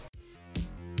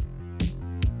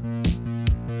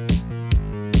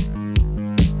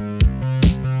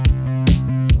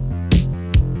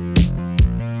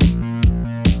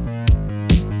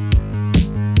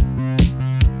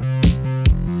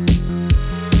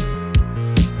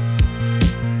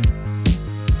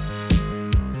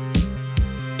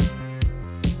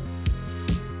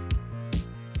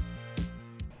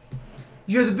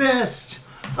You're the best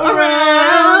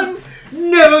around.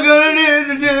 Never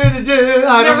gonna do.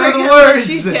 I don't know the words.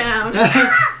 She's down.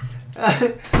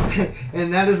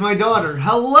 And that is my daughter.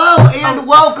 Hello and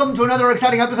welcome to another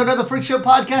exciting episode of the Freak Show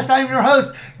Podcast. I am your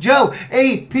host, Joe,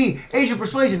 A.P. Asian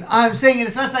Persuasion. I'm saying it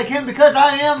as best I can because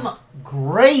I am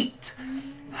great.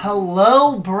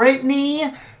 Hello, Brittany,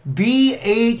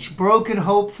 B.H. Broken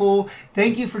Hopeful.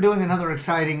 Thank you for doing another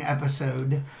exciting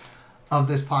episode of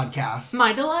this podcast.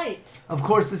 My delight. Of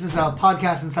course, this is a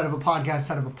podcast inside of a podcast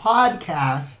inside of a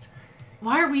podcast.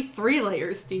 Why are we 3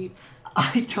 layers deep?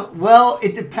 Well,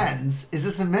 it depends. Is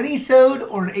this a mini-sode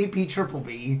or an AP Triple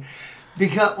B?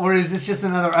 Or is this just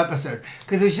another episode?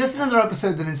 Because if it's just another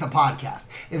episode, then it's a podcast.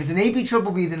 If it's an AP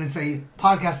Triple B, then it's a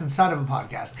podcast inside of a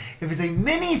podcast. If it's a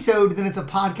mini-sode, then it's a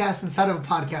podcast inside of a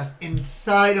podcast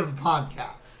inside of a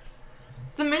podcast.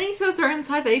 The mini-sodes are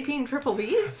inside the AP and Triple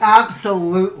Bs?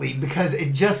 Absolutely, because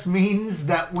it just means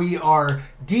that we are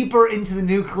deeper into the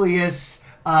nucleus,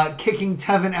 kicking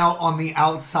Tevin out on the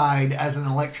outside as an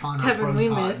electron or proton. Tevin, we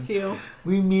miss you.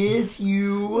 We miss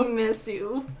you. We miss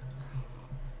you.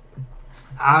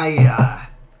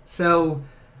 So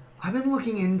I've been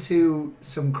looking into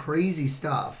some crazy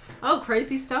stuff. Oh,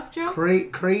 crazy stuff, Joe? Cray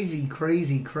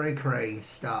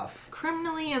stuff.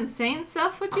 Criminally insane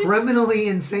stuff, would you say? Criminally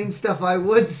insane stuff, I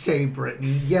would say,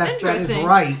 Brittany. Yes, that is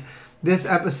right. This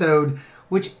episode,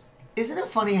 which... Isn't it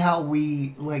funny how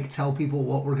we, tell people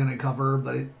what we're going to cover,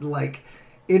 but,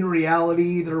 in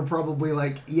reality, they're probably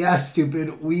yeah,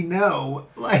 stupid, we know.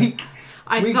 We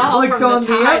clicked on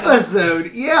the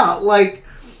episode. Yeah,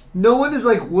 no one is,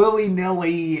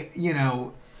 willy-nilly,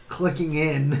 clicking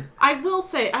in. I will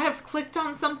say, I have clicked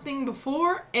on something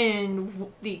before,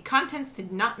 and the contents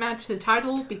did not match the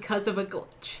title because of a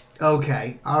glitch.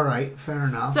 Okay, all right, fair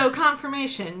enough. So,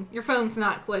 confirmation, your phone's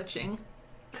not glitching.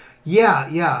 Yeah,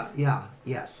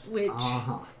 yes. Which,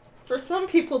 for some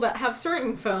people that have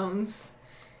certain phones,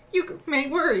 you may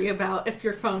worry about if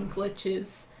your phone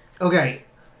glitches. Okay,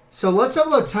 so let's talk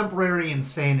about temporary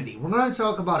insanity. We're going to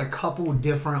talk about a couple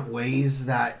different ways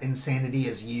that insanity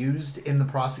is used in the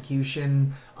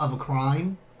prosecution of a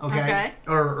crime, okay?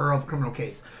 Or of a criminal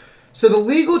case. So the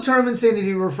legal term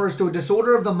insanity refers to a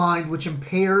disorder of the mind which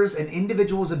impairs an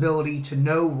individual's ability to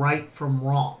know right from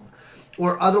wrong,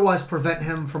 or otherwise prevent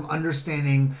him from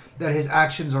understanding that his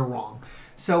actions are wrong.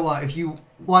 So if you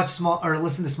watch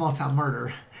listen to Small Town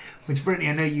Murder, which Brittany,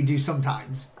 I know you do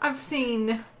sometimes. I've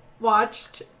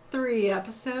watched 3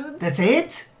 episodes. That's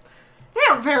it? They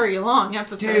are very long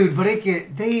episodes. Dude, but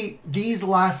these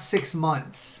last 6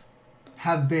 months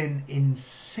have been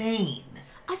insane.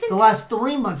 The last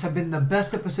 3 months have been the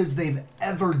best episodes they've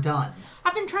ever done.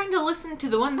 I've been trying to listen to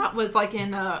the one that was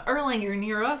in Erlanger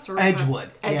near us. Or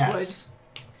Edgewood, yes.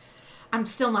 I'm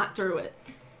still not through it.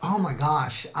 Oh my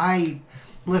gosh. I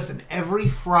listen every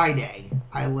Friday.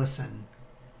 I listen.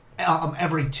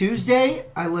 Every Tuesday,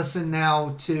 I listen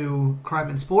now to Crime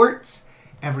and Sports.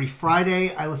 Every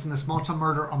Friday, I listen to Small Town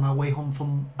Murder on my way home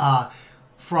from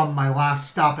my last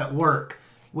stop at work,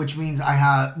 which means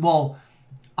I'm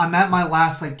at my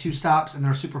last 2 stops and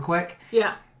they're super quick.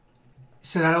 Yeah.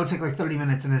 So that'll take 30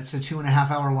 minutes and it's a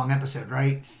 2.5 hour long episode,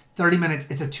 right? 30 minutes,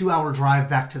 it's a 2-hour drive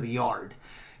back to the yard.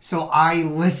 So I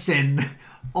listen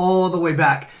all the way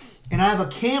back. And I have a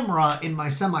camera in my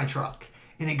semi-truck.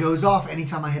 And it goes off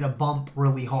anytime I hit a bump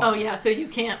really hard. Oh, yeah, so you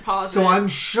can't pause it. So I'm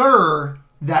sure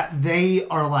that they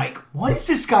are what is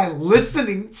this guy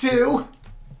listening to?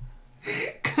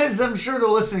 Because I'm sure they're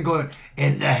listening going,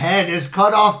 and the head is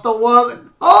cut off the woman.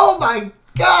 Oh my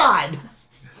God!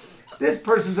 This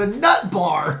person's a nut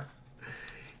bar.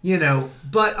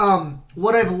 But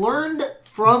what I've learned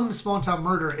from Small Town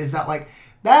Murder is that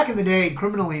back in the day,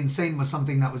 criminally insane was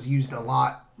something that was used a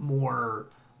lot more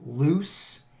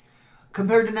loose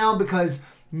compared to now, because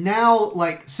now,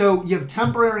 so you have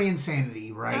temporary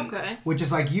insanity, right? Okay. Which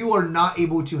is you are not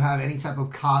able to have any type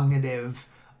of cognitive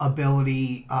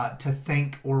ability to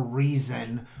think or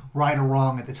reason right or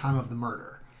wrong at the time of the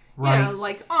murder, right?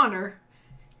 Yeah, honor.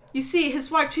 You see, his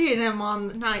wife cheated him on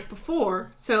the night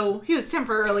before, so he was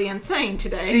temporarily insane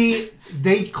today. See,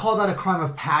 they call that a crime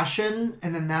of passion,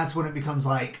 and then that's when it becomes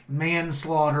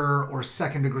manslaughter or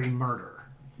second-degree murder,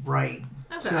 right?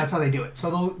 Okay. So that's how they do it.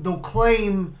 So they'll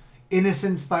claim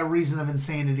innocence by reason of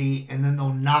insanity, and then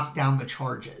they'll knock down the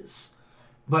charges,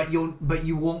 but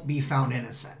you won't be found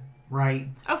innocent, right?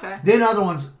 Okay. Then other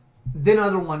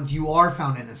ones you are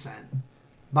found innocent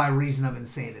by reason of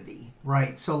insanity,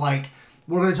 right? So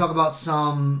we're going to talk about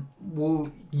some...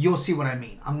 you'll see what I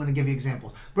mean. I'm going to give you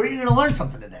examples. But you're going to learn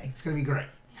something today. It's going to be great.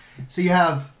 So you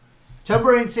have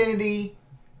temporary insanity,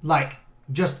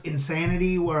 just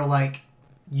insanity, where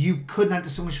you could not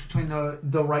distinguish between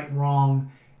the right and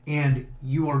wrong, and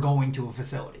you are going to a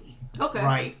facility. Okay.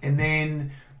 Right? And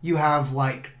then you have,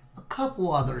 like, a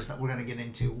couple others that we're going to get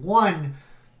into. One,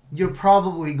 you're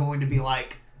probably going to be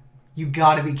like, you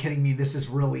got to be kidding me. This is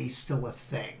really still a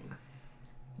thing.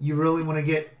 You really want to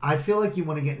get... I feel like you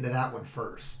want to get into that one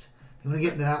first. You want to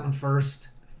get into that one first?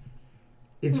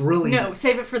 It's really... No,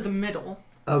 save it for the middle.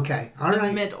 Okay. All right.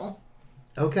 The middle.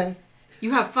 Okay.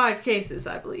 You have 5 cases,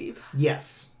 I believe.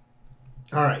 Yes.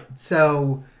 All right.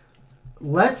 So,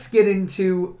 let's get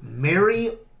into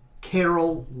Mary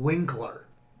Carol Winkler.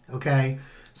 Okay?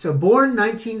 So, born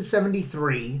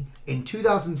 1973, in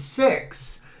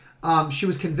 2006, she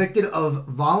was convicted of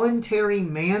voluntary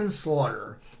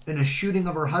manslaughter in a shooting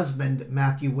of her husband,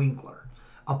 Matthew Winkler,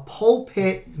 a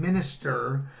pulpit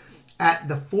minister at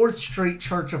the 4th Street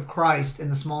Church of Christ in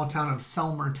the small town of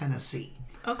Selmer, Tennessee.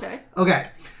 Okay. Okay.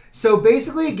 So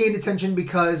basically it gained attention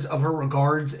because of her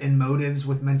regards and motives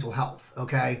with mental health.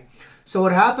 Okay. So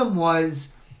what happened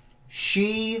was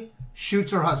she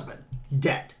shoots her husband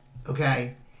dead.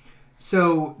 Okay.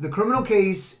 So the criminal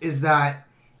case is that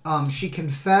she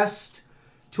confessed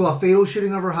to a fatal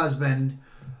shooting of her husband,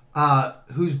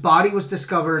 whose body was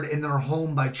discovered in their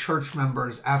home by church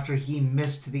members after he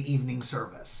missed the evening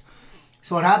service.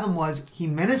 So what happened was he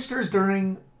ministers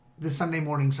during the Sunday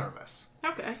morning service.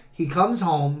 Okay. He comes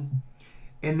home,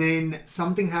 and then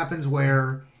something happens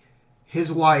where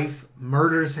his wife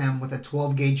murders him with a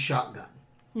 12-gauge shotgun.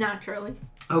 Naturally.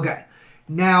 Okay.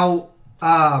 Now,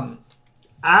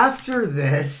 after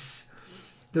this,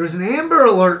 there's an Amber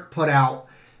Alert put out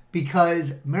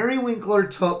because Mary Winkler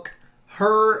took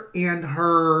her and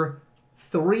her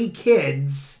 3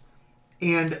 kids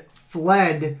and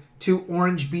fled to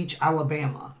Orange Beach,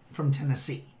 Alabama from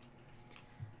Tennessee.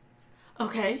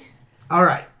 Okay. All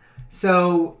right.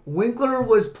 So Winkler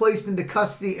was placed into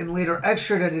custody and later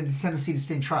extradited to Tennessee to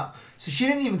stand trial. So she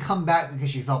didn't even come back because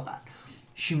she felt bad.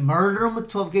 She murdered him with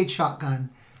 12-gauge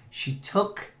shotgun. She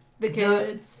took the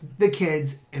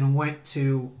kids and went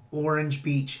to Orange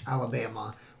Beach,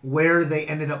 Alabama, where they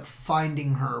ended up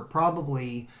finding her,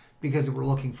 probably because they were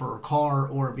looking for her car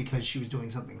or because she was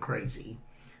doing something crazy.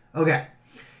 Okay.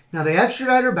 Now they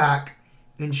extradited her back,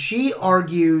 and she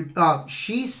argued,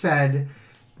 she said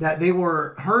that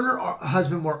her and her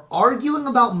husband were arguing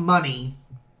about money,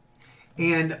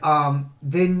 and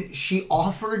then she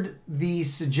offered the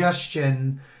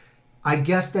suggestion, I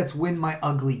guess that's when my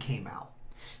ugly came out.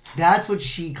 That's what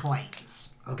she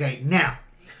claims. Okay, now,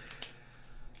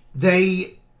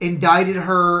 they indicted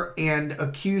her and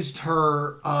accused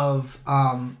her of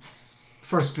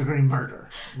first-degree murder,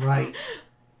 right?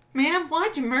 Ma'am,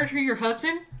 why'd you murder your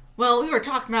husband? Well, we were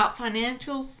talking about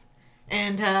financials,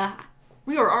 and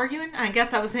we were arguing. I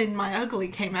guess I was in my ugly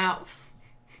came out.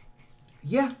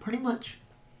 Yeah, pretty much.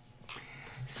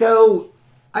 So,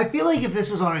 I feel like if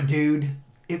this was on a dude,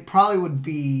 it probably would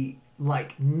be,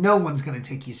 like, no one's going to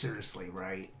take you seriously,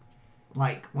 right?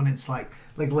 Like, when it's like,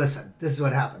 listen, this is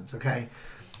what happens, okay?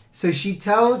 So, she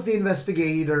tells the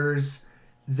investigators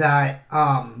that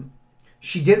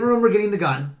she didn't remember getting the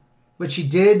gun, but she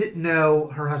did know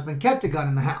her husband kept a gun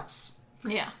in the house.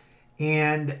 Yeah.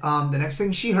 And the next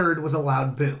thing she heard was a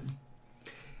loud boom.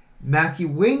 Matthew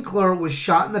Winkler was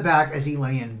shot in the back as he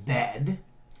lay in bed,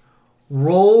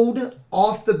 rolled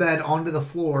off the bed onto the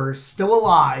floor, still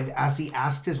alive, as he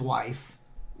asked his wife,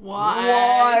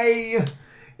 Why?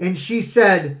 And she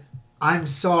said, I'm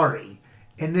sorry.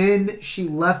 And then she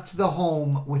left the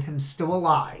home with him still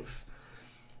alive.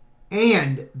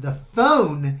 And the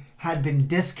phone had been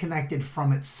disconnected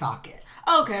from its socket.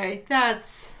 Okay,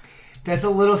 that's a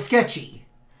little sketchy,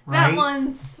 right?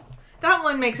 That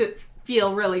one makes it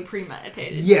feel really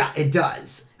premeditated. Yeah, it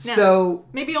does. Now, so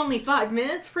maybe only 5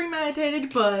 minutes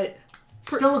premeditated, but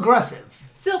still aggressive.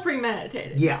 Still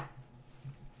premeditated. Yeah.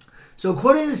 So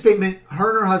according to the statement,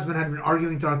 her and her husband had been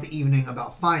arguing throughout the evening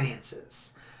about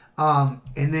finances. And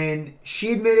then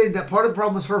she admitted that part of the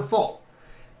problem was her fault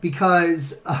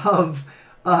because of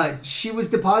she was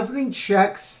depositing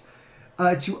checks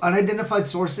to unidentified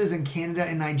sources in Canada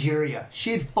and Nigeria.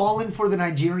 She had fallen for the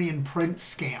Nigerian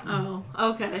prince scam. Oh,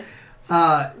 okay.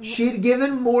 She had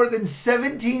given more than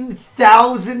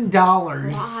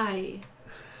 $17,000. Why?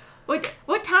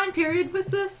 What time period was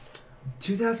this?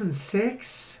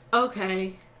 2006?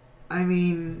 Okay. I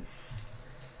mean...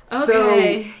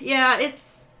 Okay. So, yeah,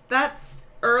 that's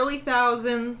early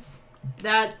thousands.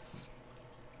 That's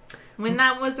when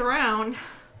that was around.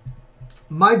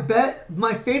 My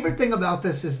favorite thing about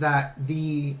this is that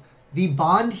the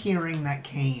bond hearing that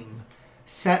came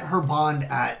set her bond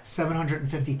at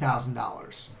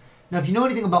 $750,000. Now, if you know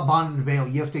anything about bond and bail,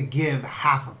 you have to give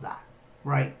half of that.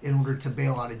 right, in order to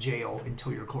bail out of jail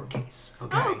until your court case.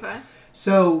 Okay. Oh, okay.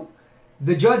 So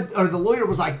the judge or the lawyer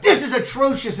was like, "This is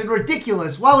atrocious and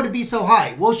ridiculous. Why would it be so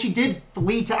high?" Well, she did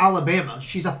flee to Alabama.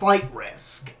 She's a flight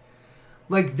risk.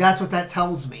 Like, that's what that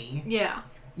tells me. Yeah.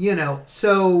 You know,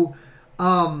 so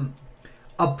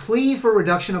a plea for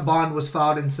reduction of bond was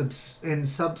filed and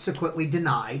subsequently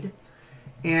denied.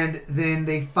 And then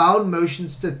they filed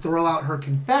motions to throw out her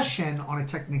confession on a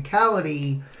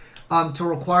technicality to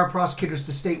require prosecutors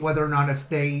to state whether or not if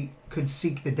they could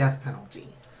seek the death penalty.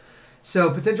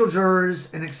 So potential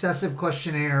jurors, an extensive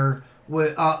questionnaire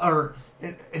was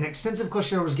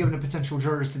given to potential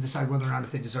jurors to decide whether or not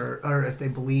if they deserve or if they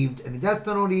believed in the death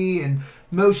penalty and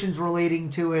motions relating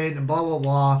to it and blah blah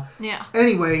blah. Yeah.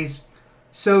 Anyways,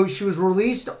 so she was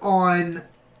released on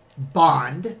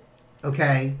bond,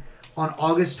 okay, on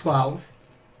August 12th.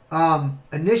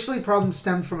 Initially, problems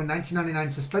stemmed from a 1999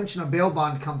 suspension of bail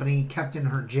bond company kept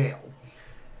her in jail.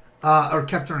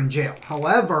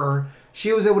 However,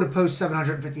 she was able to post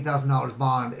 $750,000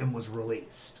 bond and was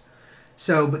released.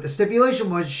 So, but the stipulation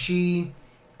was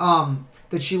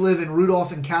that she live in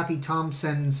Rudolph and Kathy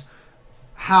Thompson's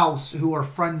house, who are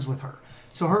friends with her.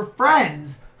 So her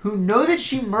friends, who know that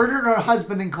she murdered her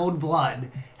husband in cold blood,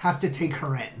 have to take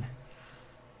her in.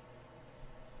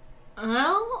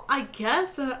 Well, I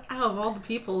guess out of all the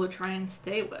people to try and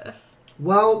stay with.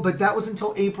 Well, but that was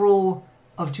until April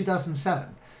of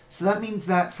 2007. So that means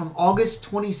that from August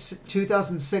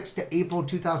 2006 to April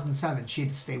 2007, she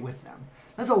had to stay with them.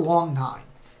 That's a long time.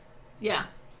 Yeah.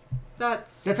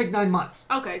 That's like 9 months.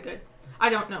 Okay, good. I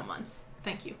don't know months.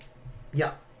 Thank you.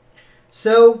 Yeah.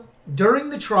 So, during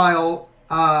the trial,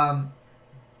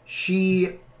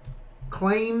 she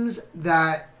claims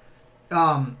that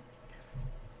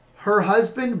her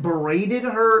husband berated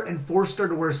her and forced her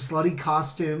to wear slutty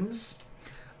costumes.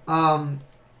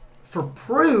 For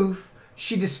proof,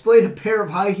 she displayed a pair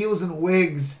of high heels and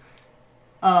wigs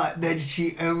that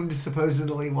she owned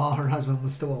supposedly while her husband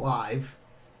was still alive.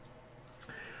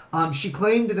 She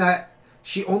claimed that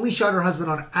she only shot her husband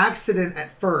on accident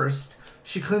at first.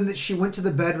 She claimed that she went to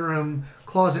the bedroom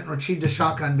closet and retrieved a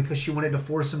shotgun because she wanted to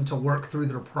force him to work through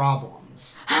their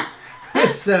problems.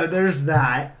 So there's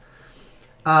that.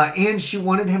 And she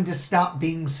wanted him to stop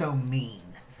being so mean.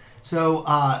 So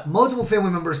multiple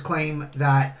family members claim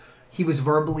that he was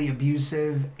verbally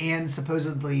abusive and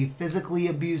supposedly physically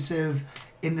abusive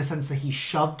in the sense that he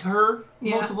shoved her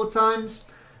multiple times.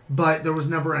 But there was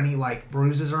never any, like,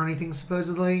 bruises or anything,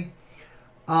 supposedly.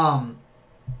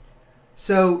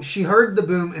 So she heard the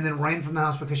boom and then ran from the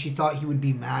house because she thought he would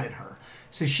be mad at her.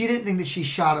 So she didn't think that she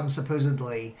shot him,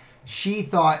 supposedly. She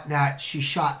thought that she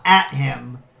shot at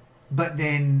him, but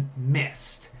then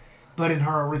missed. But in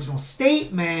her original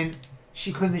statement,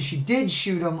 she claimed that she did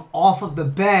shoot him off of the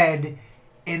bed,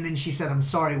 and then she said, "I'm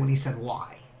sorry," when he said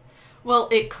why. Well,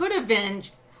 it could have been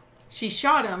she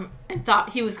shot him and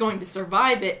thought he was going to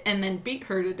survive it and then beat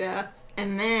her to death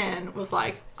and then was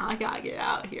like, "I gotta get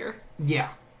out of here." Yeah.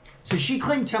 So she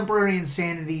claimed temporary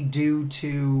insanity due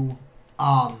to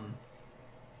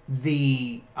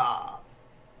the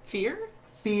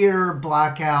fear,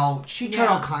 blackout. She tried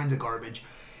all kinds of garbage.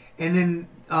 And then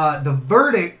the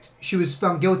verdict, she was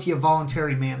found guilty of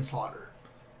voluntary manslaughter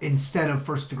instead of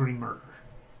first-degree murder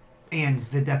and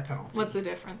the death penalty. What's the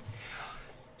difference?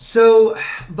 So,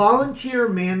 volunteer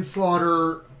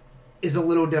manslaughter is a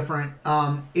little different.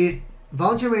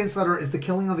 Volunteer manslaughter is the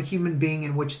killing of a human being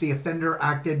in which the offender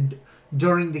acted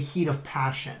during the heat of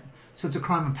passion. So it's a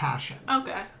crime of passion.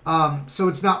 Okay. So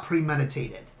it's not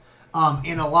premeditated.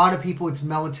 And a lot of people, it's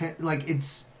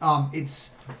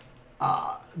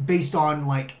based on,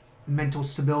 like, mental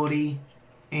stability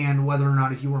and whether or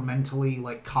not if you were mentally,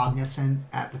 like, cognizant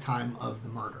at the time of the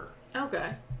murder.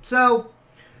 Okay. So,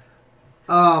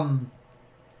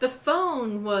 the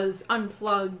phone was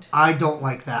unplugged. I don't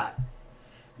like that.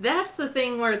 That's the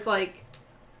thing where it's like,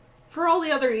 for all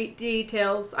the other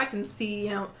details, I can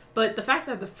see, but the fact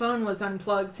that the phone was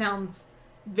unplugged sounds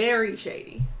very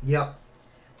shady. Yep.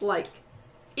 Like,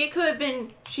 it could have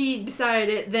been she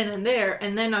decided it then and there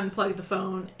and then unplugged the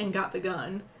phone and got the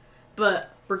gun.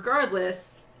 But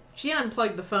regardless, she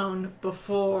unplugged the phone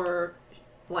before,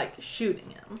 like, shooting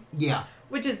him. Yeah.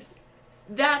 Which is,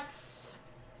 let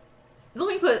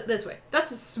me put it this way.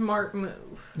 That's a smart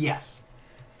move. Yes.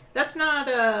 That's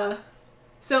not,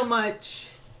 so much,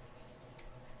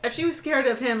 if she was scared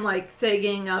of him, like, say,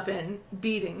 getting up and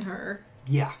beating her.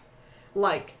 Yeah.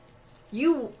 Like,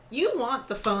 you want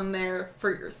the phone there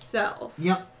for yourself.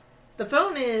 Yep. The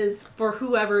phone is for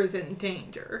whoever is in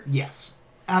danger. Yes.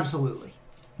 Absolutely.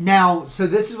 Now, so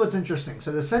this is what's interesting.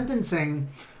 So the sentencing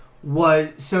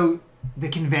was, so the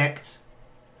convict,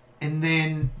 And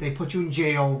then they put you in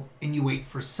jail and you wait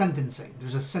for sentencing.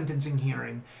 There's a sentencing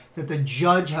hearing that the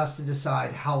judge has to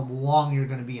decide how long you're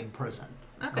going to be in prison.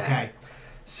 Okay.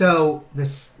 So the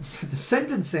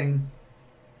sentencing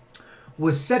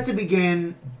was set to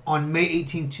begin on May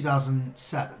 18,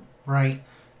 2007, right?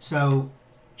 So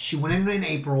she went in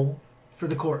April for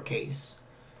the court case.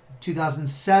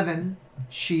 2007,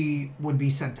 she would be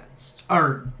sentenced.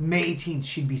 Or May 18th,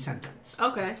 she'd be sentenced.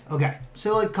 Okay. Okay.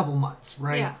 So like a couple months,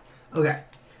 right? Yeah. Okay.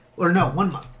 Or no,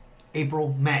 1 month.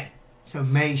 April, May. So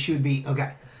May she would be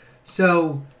okay.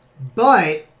 So,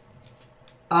 but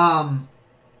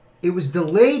it was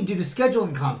delayed due to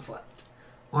scheduling conflict.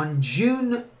 On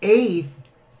June 8th,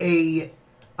 a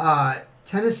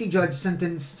Tennessee judge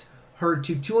sentenced her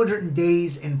to 200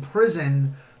 days in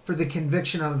prison for the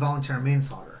conviction of involuntary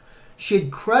manslaughter. She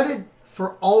had credit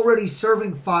for already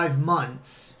serving 5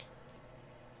 months.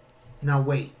 Now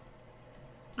wait.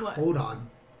 What? Hold on.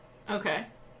 Okay.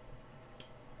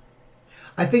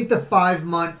 I think the 5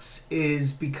 months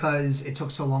is because it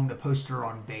took so long to post her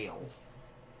on bail.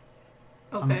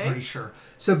 Okay. I'm pretty sure.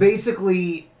 So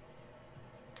basically,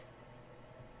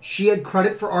 she had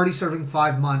credit for already serving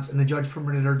 5 months, and the judge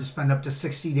permitted her to spend up to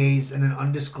 60 days in an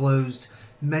undisclosed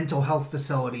mental health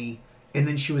facility, and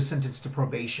then she was sentenced to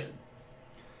probation.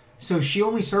 So she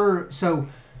only served... So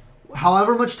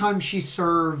however much time she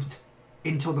served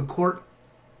until the court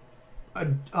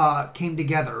came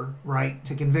together, right,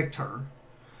 to convict her,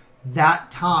 that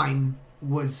time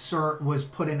was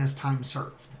put in as time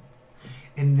served.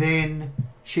 And then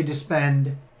she had to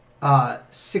spend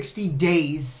 60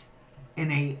 days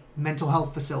in a mental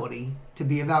health facility to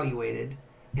be evaluated.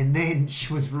 And then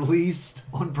she was released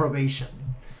on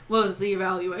probation. What was the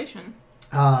evaluation?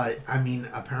 I mean,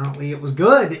 apparently it was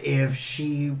good if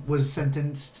she was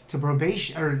sentenced to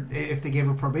probation, or if they gave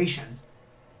her probation.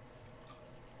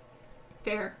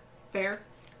 Fair.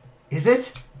 Is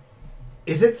it?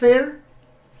 Is it fair?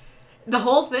 The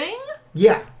whole thing?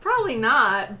 Yeah. Probably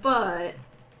not, but...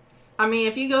 I mean,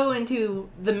 if you go into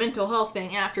the mental health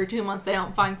thing after 2 months, they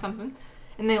don't find something,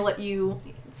 and they let you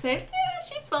say, yeah,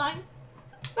 she's fine.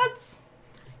 That's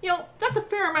a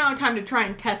fair amount of time to try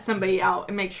and test somebody out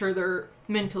and make sure they're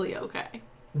mentally okay.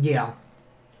 Yeah.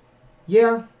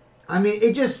 Yeah. I mean,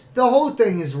 the whole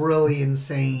thing is really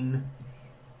insane.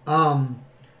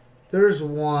 There's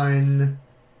one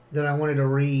that I wanted to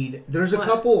read. There's a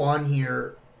couple on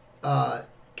here,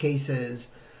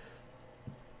 cases.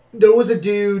 There was a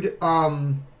dude,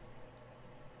 oh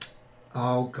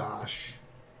gosh.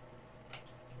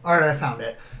 Alright, I found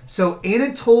it. So,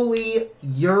 Anatoly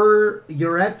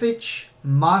Yurevich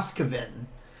Moskvin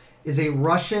is a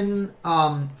Russian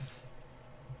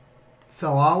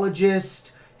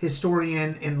philologist,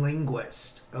 historian, and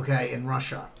linguist, okay, in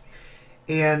Russia.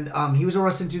 And he was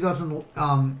arrested in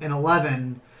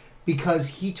 2011 because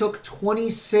he took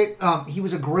 26... he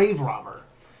was a grave robber.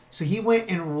 So he went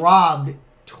and robbed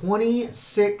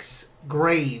 26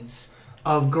 graves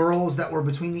of girls that were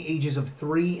between the ages of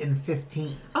 3 and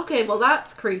 15. Okay, well,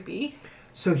 that's creepy.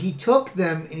 So he took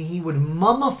them and he would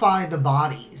mummify the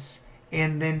bodies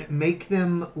and then make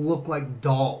them look like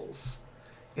dolls.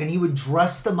 And he would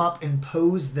dress them up and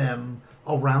pose them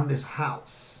around his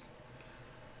house.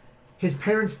 His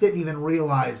parents didn't even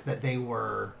realize that they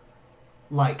were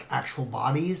like actual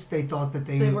bodies. They thought that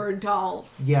they were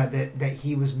dolls. Yeah, that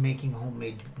he was making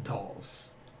homemade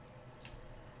dolls.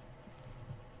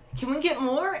 Can we get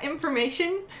more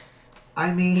information?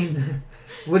 I mean,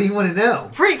 what do you want to know?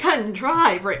 Pretty cut and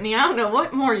dry, Brittany. I don't know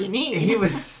what more you need.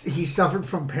 He suffered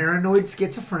from paranoid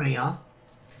schizophrenia.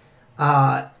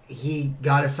 He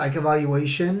got a psych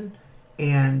evaluation,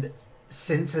 and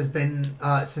since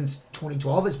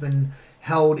 2012 has been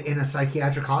held in a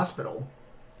psychiatric hospital.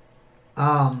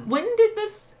 When did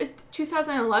this?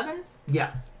 2011?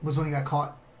 Yeah, was when he got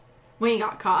caught. When he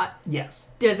got caught? Yes.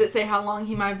 Does it say how long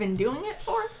he might have been doing it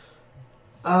for?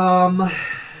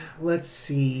 Let's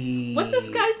see. What's this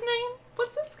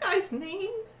guy's name?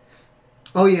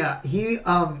 Oh yeah,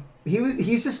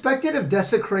 he's suspected of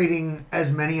desecrating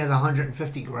as many as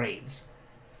 150 graves.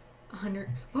 100.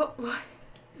 What?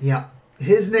 Yeah,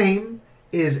 his name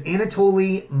is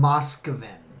Anatoly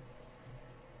Moskvin.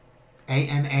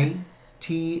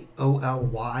 Anatoly.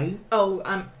 Oh,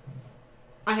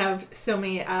 I have so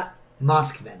many.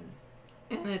 Moskvin.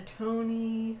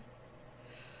 Anatoly.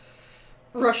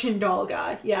 Russian doll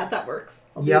guy. Yeah, that works.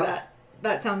 I'll Yep. do that.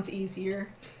 That sounds easier.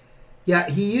 Yeah,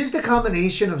 he used a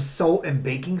combination of salt and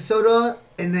baking soda,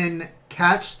 and then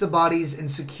cached the bodies in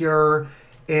secure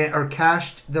and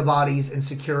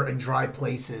dry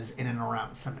places in and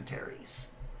around cemeteries.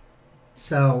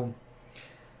 So,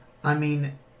 I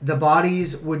mean, the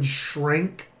bodies would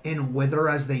shrink and wither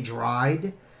as they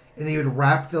dried, and they would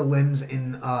wrap the limbs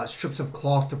in strips of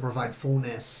cloth to provide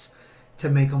fullness to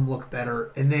make them look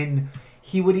better. And then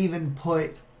he would even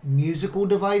put musical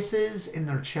devices in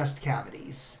their chest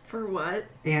cavities. For what?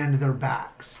 And their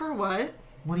backs. For what?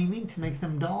 What do you mean, to make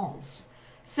them dolls?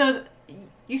 So,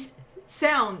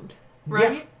 sound,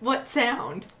 right? Yeah. What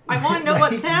sound? I want to know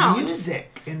what sound.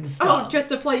 Music and stuff. Oh, just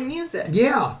to play music.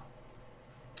 Yeah.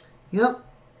 Yep.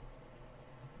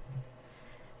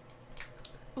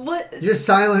 What? Your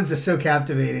silence is so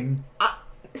captivating. I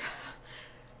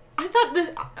thought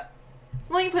this...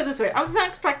 Let me put it this way. I was not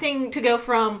expecting to go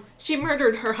from she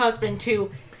murdered her husband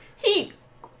to he,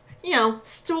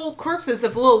 stole corpses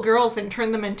of little girls and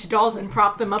turned them into dolls and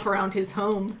propped them up around his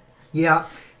home. Yeah.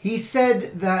 He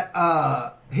said that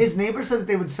his neighbor said that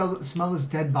they would smell this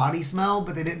dead body smell,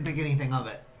 but they didn't think anything of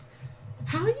it.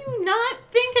 How do you not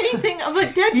think anything of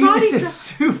a dead body? He was a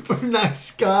super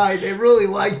nice guy. They really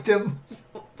liked him.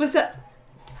 Was that...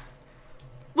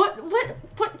 What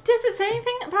does it say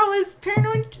anything about his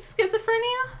paranoid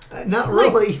schizophrenia? Not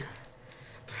really.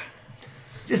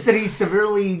 Just that he's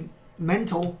severely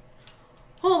mental.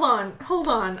 Hold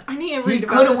on. I need to read about this guy. He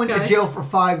could have went to jail for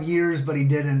 5 years, but he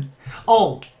didn't.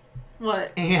 Oh.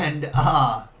 What? And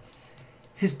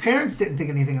his parents didn't think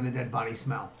anything of the dead body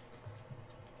smell.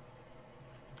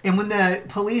 And when the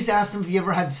police asked him if he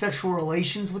ever had sexual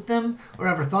relations with them or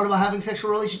ever thought about having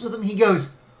sexual relations with them, he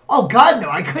goes, "Oh, God,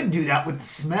 no, I couldn't do that with the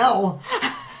smell."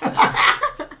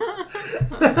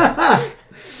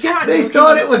 God, they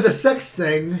thought it was a sex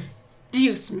thing. Do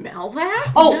you smell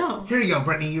that? Oh, no. Here you go,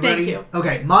 Brittany. You Thank ready? You.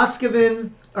 Okay,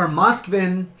 Moskvin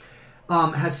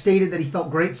has stated that he felt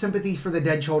great sympathy for the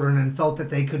dead children and felt that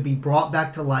they could be brought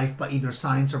back to life by either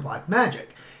science or black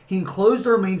magic. He enclosed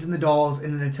the remains in the dolls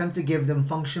in an attempt to give them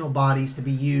functional bodies to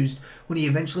be used when he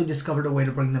eventually discovered a way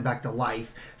to bring them back to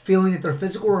life, feeling that their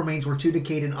physical remains were too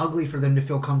decayed and ugly for them to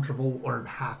feel comfortable or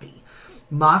happy.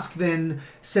 Moskvin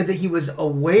said that he was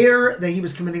aware that he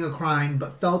was committing a crime,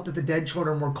 but felt that the dead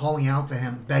children were calling out to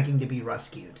him, begging to be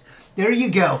rescued. There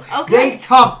you go. Okay. They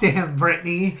talked to him,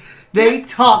 Brittany. They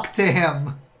talked to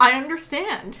him. I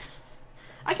understand.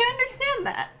 I can understand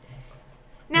that.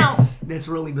 Now, that's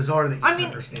really bizarre that you can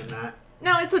understand that.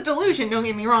 Now, it's a delusion, don't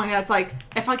get me wrong. That's like,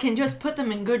 if I can just put them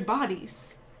in good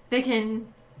bodies, they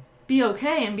can be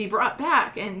okay and be brought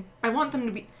back. And I want them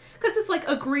to be... Because it's like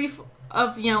a grief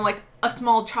of, like a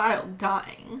small child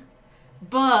dying.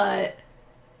 But,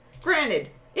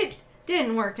 granted, it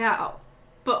didn't work out.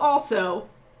 But also,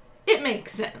 it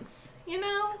makes sense,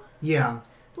 Yeah.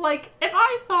 Like, if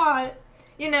I thought,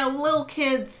 little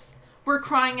kids were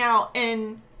crying out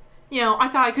and... I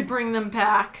thought I could bring them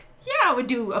back. Yeah, I would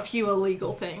do a few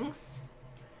illegal things.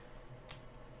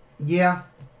 Yeah.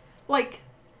 Like,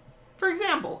 for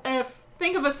example,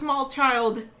 think of a small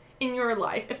child in your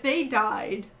life. If they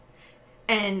died,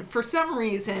 and for some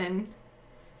reason,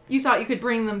 you thought you could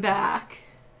bring them back,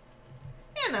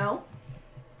 and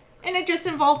it just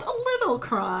involved a little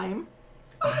crime.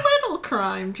 A little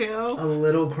crime, Joe. A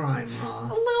little crime, huh?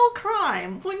 A little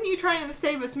crime. Wouldn't you try to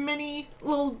save as many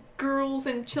little girls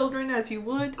and children as you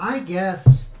would? I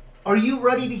guess. Are you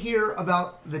ready to hear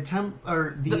about the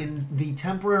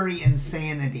temporary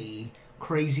insanity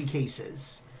crazy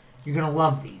cases? You're gonna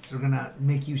love these. They're gonna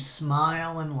make you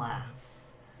smile and laugh.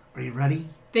 Are you ready?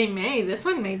 They may. This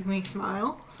one made me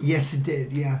smile. Yes, it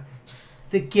did. Yeah.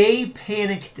 The gay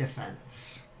panic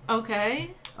defense.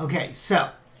 Okay. Okay, so.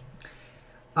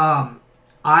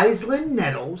 Aislinn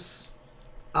Nettles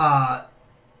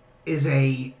is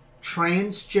a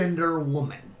transgender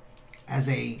woman as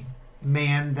a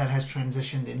man that has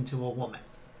transitioned into a woman.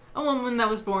 A woman that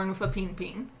was born with a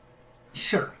peen.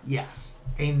 Sure, yes.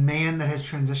 A man that has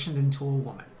transitioned into a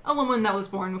woman. A woman that was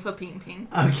born with a peen.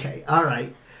 Okay, all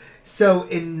right. So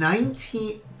in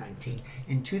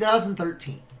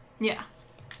 2013. Yeah.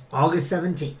 August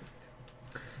 17th.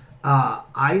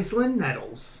 Aislinn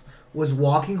Nettles was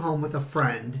walking home with a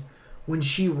friend when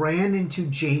she ran into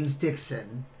James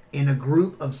Dixon and a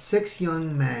group of 6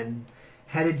 young men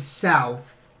headed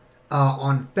south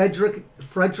on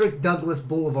Frederick Douglass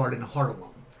Boulevard in Harlem.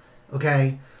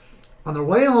 Okay? On their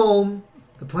way home,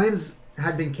 the plans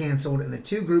had been canceled and the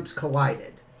two groups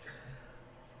collided.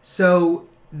 So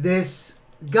this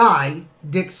guy,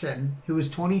 Dixon, who was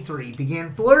 23,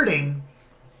 began flirting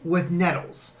with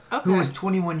Nettles, who was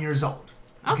 21 years old.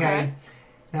 Okay?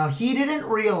 Now, he didn't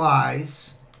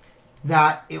realize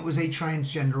that it was a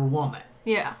transgender woman.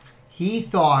 Yeah. He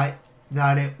thought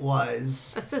that it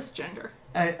was... A cisgender.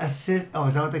 Oh,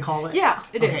 is that what they call it? Yeah,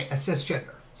 it is. Okay, a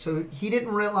cisgender. So he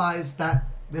didn't realize that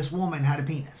this woman had a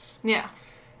penis. Yeah.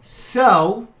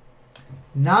 So,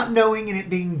 not knowing and it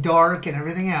being dark and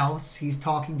everything else, he's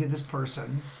talking to this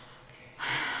person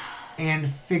and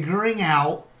figuring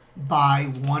out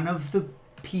by one of the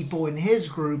people in his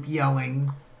group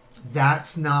yelling,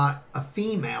 "That's not a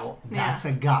female, that's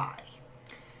a guy."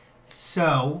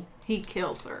 So he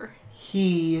kills her.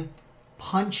 He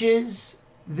punches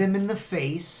them in the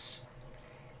face,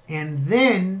 and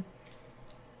then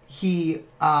he,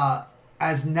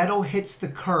 as Nettle hits the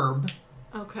curb,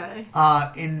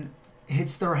 and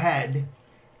hits their head,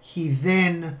 he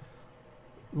then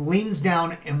leans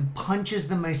down and punches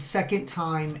them a second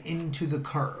time into the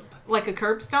curb. Like a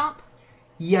curb stomp?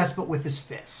 Yes, but with his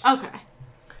fist. Okay.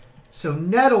 So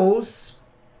Nettles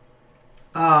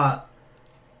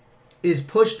is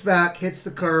pushed back, hits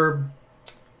the curb.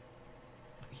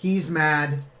 He's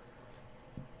mad.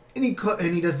 And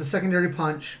he does the secondary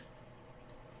punch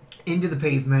into the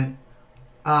pavement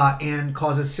and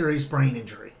causes serious brain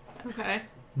injury. Okay.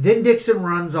 Then Dixon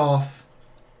runs off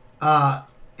and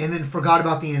then forgot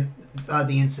about the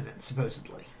incident,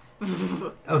 supposedly.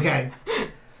 Okay.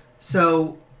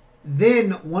 So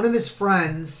then one of his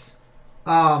friends,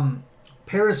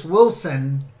 Paris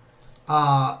Wilson,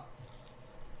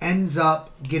 ends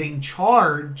up getting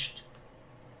charged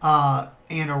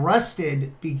and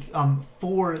arrested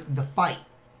for the fight.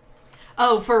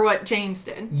 Oh, for what James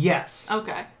did? Yes.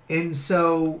 Okay. And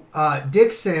so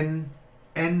Dixon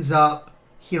ends up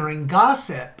hearing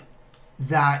gossip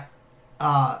that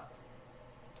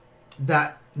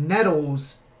that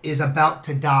Nettles is about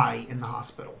to die in the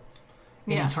hospital.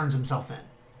 And he turns himself in.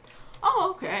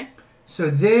 Oh, okay. So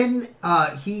then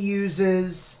he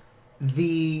uses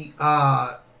the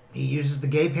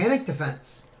gay panic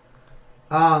defense.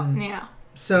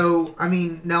 So, I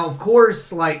mean, now, of course,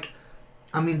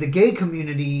 the gay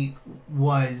community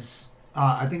was,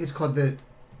 I think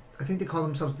they call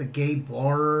themselves the gay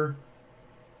bar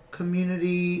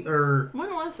community, or...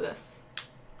 When was this?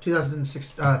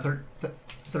 2006,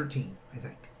 13, I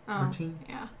think. 13?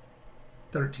 Yeah.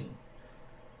 13.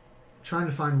 Trying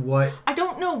to find what... I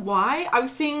don't know why. I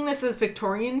was seeing this as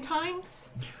Victorian times.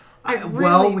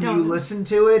 When you listen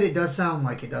to it, it does sound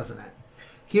like it, doesn't it?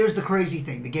 Here's the crazy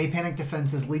thing. The gay panic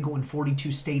defense is legal in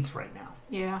 42 states right now.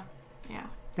 Yeah.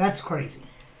 That's crazy.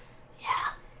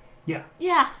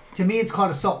 Yeah. To me, it's called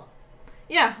assault.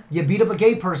 Yeah. You beat up a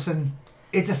gay person,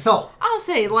 it's assault. I'll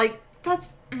say,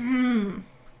 that's...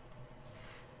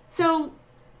 So,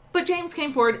 but James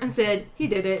came forward and said he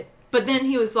did it. But then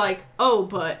he was like, oh,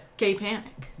 but gay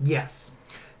panic. Yes.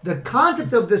 The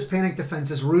concept of this panic defense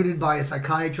is rooted by a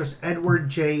psychiatrist, Edward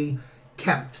J.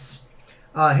 Kempfs.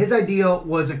 His idea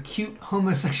was acute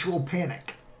homosexual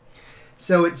panic.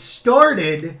 So it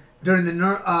started during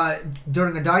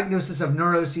a diagnosis of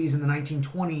neuroses in the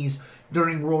 1920s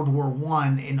during World War I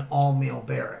in all-male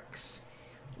barracks,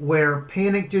 where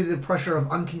panic due to the pressure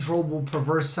of uncontrollable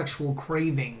perverse sexual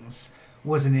cravings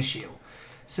was an issue.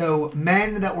 So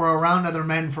men that were around other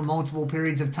men for multiple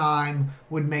periods of time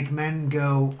would make men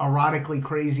go erotically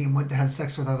crazy and want to have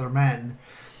sex with other men.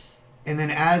 And then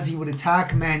as he would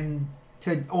attack men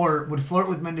or would flirt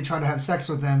with men to try to have sex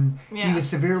with them, he was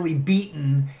severely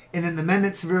beaten. And then the men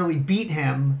that severely beat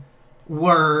him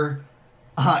were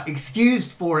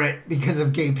excused for it because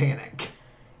of gay panic.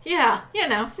 Yeah,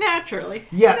 naturally.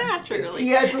 Yeah. Naturally.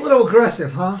 Yeah, it's a little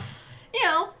aggressive, huh?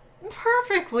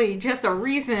 Perfectly just a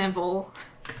reasonable...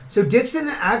 So Dixon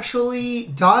actually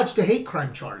dodged a hate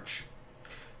crime charge.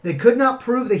 They could not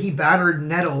prove that he battered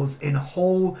Nettles in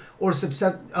whole or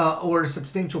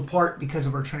substantial part because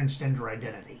of her transgender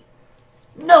identity.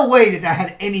 No way that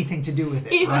had anything to do with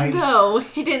it, Even though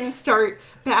he didn't start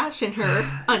bashing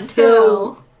her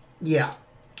until...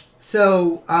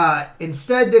 So,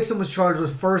 instead, Dixon was charged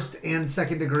with first and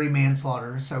second degree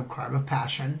manslaughter, so crime of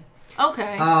passion.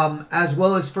 Okay. As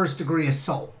well as first degree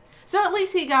assault. So at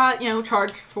least he got,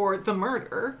 charged for the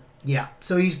murder. Yeah.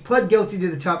 So he's pled guilty to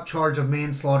the top charge of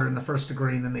manslaughter in the first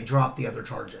degree, and then they dropped the other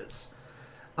charges.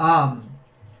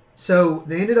 So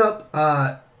they ended up,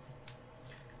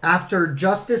 after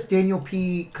Justice Daniel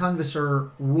P.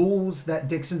 Convisor rules that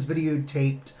Dixon's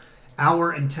videotaped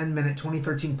hour and 10-minute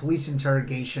 2013 police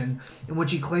interrogation in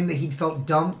which he claimed that he'd felt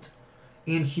dumped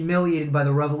and humiliated by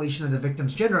the revelation of the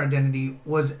victim's gender identity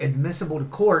was admissible to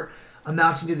court,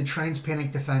 amounting to the trans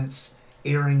panic defense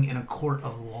airing in a court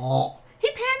of law. He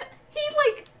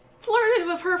flirted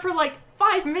with her for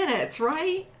 5 minutes,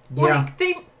 right? Yeah.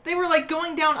 They were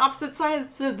going down opposite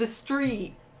sides of the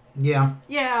street. Yeah.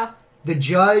 Yeah. The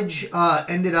judge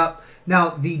ended up... Now,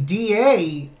 the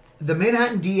DA, the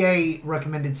Manhattan DA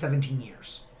recommended 17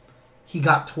 years. He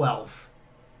got 12.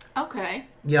 Okay.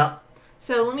 Yep.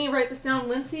 So let me write this down.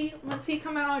 When's he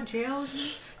come out of jail?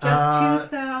 Just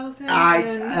 2000.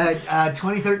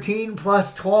 2013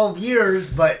 plus 12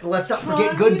 years, but let's not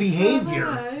forget good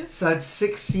behavior. So that's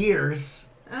 6 years.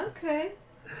 Okay.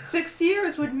 6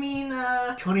 years would mean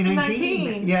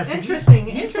 2019. Yes. Interesting.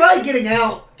 He's probably getting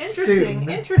out soon.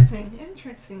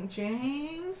 Interesting.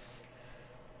 James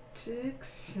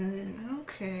Dixon.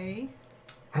 Okay.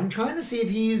 I'm trying to see if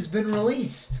he's been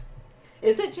released.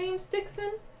 Is it James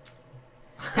Dixon?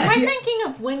 Am I thinking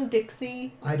of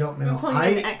Winn-Dixie? I don't know. Putting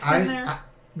an X in there?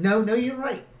 No, you're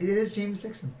right. It is James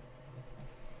Dixon.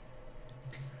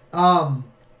 I'm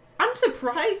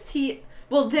surprised he...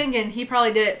 Well, then again, he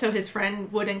probably did it so his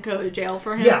friend wouldn't go to jail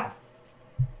for him. Yeah.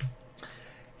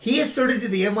 He asserted to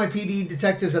the NYPD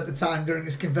detectives at the time during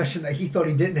his confession that he thought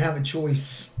he didn't have a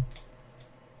choice.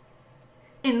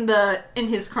 In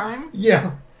his crime?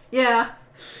 Yeah. Yeah.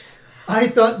 I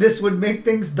thought this would make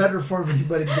things better for me,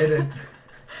 but it didn't.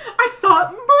 I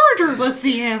thought murder was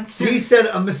the answer. He said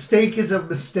a mistake is a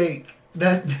mistake.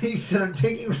 He said, I'm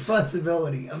taking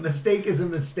responsibility. A mistake is a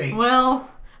mistake.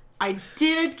 Well, I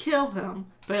did kill him,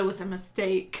 but it was a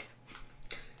mistake.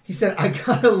 He said, I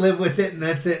gotta live with it, and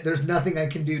that's it. There's nothing I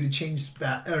can do to change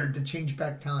back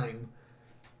time.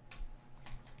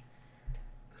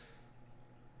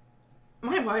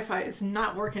 My Wi-Fi is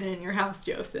not working in your house,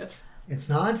 Joseph. It's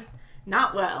not?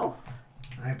 Not well.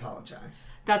 I apologize.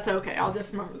 That's okay. I'll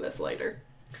just remember this later.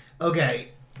 Okay.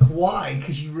 Why?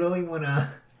 Because you really want to...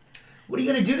 What are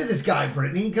you going to do to this guy,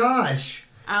 Brittany? Gosh.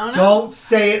 I don't know. Don't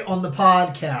say it on the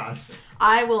podcast.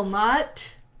 I will not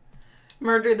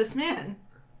murder this man.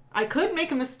 I could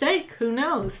make a mistake. Who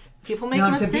knows? People make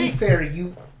mistakes. To be fair,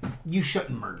 you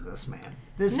shouldn't murder this man.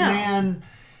 This man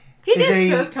he is did a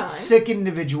serve time. Sick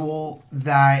individual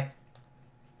that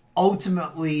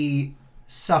ultimately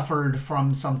suffered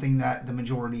from something that the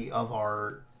majority of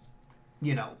our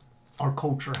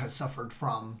culture has suffered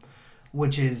from,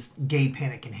 which is gay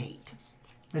panic and hate.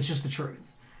 That's just the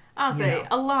truth. I'll say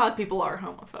a lot of people are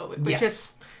homophobic, which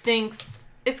just stinks.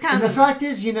 It's kind of... And the fact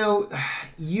is,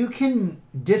 you can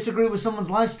disagree with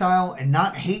someone's lifestyle and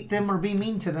not hate them or be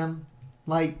mean to them.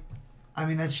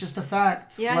 That's just a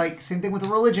fact. Yeah. Same thing with a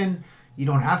religion. You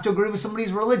don't have to agree with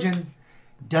somebody's religion.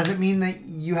 Doesn't mean that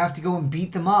you have to go and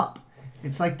beat them up.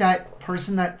 It's like that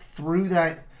person that threw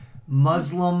that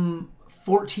Muslim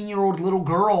 14-year-old little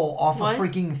girl off a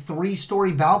freaking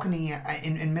 3-story balcony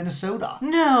in Minnesota.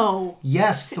 No.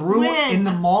 Yes, threw it in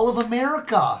the Mall of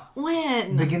America.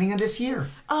 When? Beginning of this year.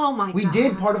 Oh my god. We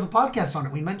did part of a podcast on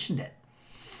it. We mentioned it.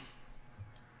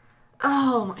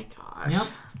 Oh my gosh. Yep.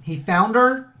 He found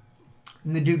her,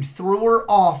 and the dude threw her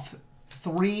off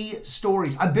 3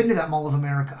 stories. I've been to that Mall of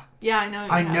America. Yeah, I know.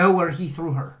 I know where he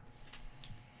threw her.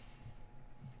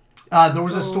 There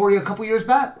was a story a couple years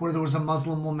back where there was a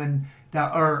Muslim woman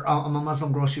a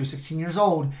Muslim girl. She was 16 years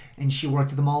old, and she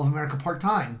worked at the Mall of America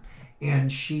part-time.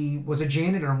 And she was a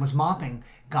janitor and was mopping.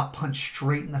 Got punched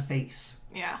straight in the face.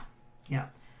 Yeah. Yeah.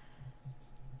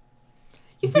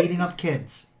 Beating up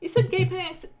kids. You said gay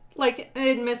panic's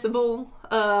admissible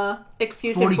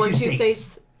excuse in 42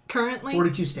 states currently?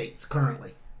 42 states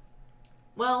currently.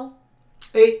 Well...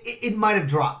 It might have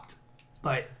dropped,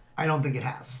 but I don't think it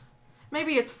has.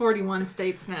 Maybe it's 41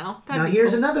 states now. Now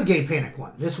here's another gay panic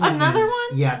one. This one one?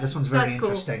 Yeah, this one's very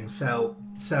interesting. Cool.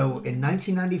 So in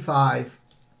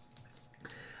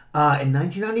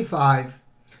 1995,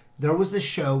 there was this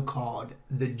show called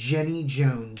The Jenny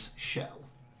Jones Show.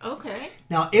 Okay.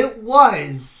 Now it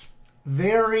was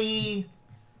very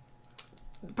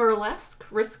burlesque,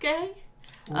 risque.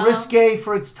 Risque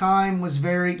for its time, was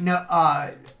very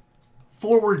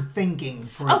forward thinking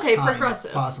for its time. Okay,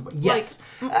 progressive. Possibly. Yes.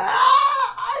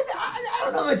 I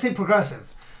don't know if I'd say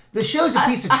progressive. The show's a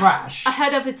piece of trash.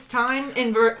 Ahead of its time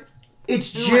It's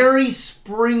Jerry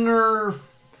Springer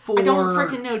for... I don't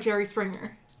freaking know Jerry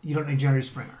Springer. You don't know Jerry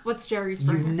Springer. What's Jerry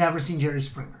Springer? You've never seen Jerry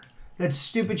Springer. That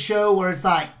stupid show where it's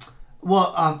like,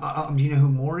 do you know who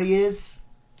Maury is?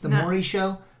 The Maury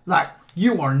show?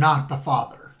 You are not the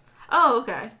father. Oh,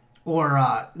 okay. Or,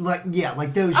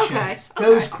 those shows.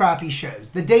 Those crappy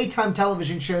shows. The daytime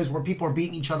television shows where people are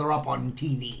beating each other up on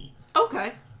TV.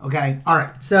 Okay. Okay,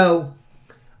 alright. So,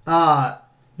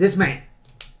 this man.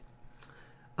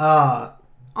 On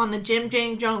the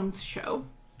Jane Jones show.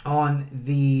 On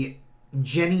the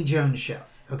Jenny Jones show.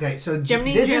 Okay, so is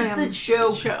the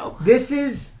show. This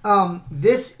is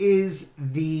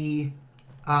the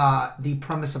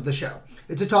premise of the show.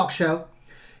 It's a talk show.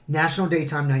 National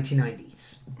Daytime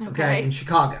 1990s. Okay, in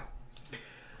Chicago.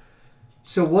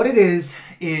 So what it is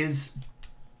it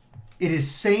is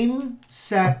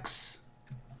same-sex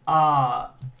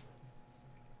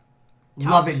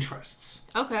love interests.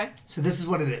 Okay. So this is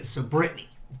what it is. So Brittany,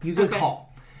 you get a Okay.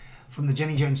 call from the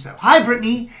Jenny Jones Show. Hi,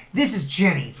 Brittany. This is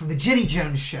Jenny from the Jenny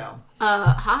Jones Show.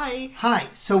 Hi. Hi.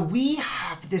 So we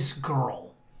have this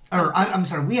girl, or I'm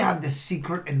sorry, we have this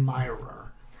secret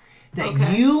admirer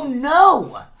that you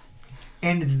know,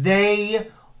 and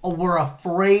they were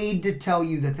afraid to tell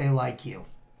you that they like you,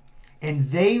 and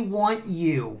they want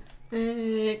you.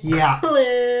 Yeah.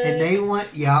 Click. And they want,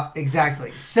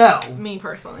 exactly. So Me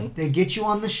personally. they get you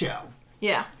on the show.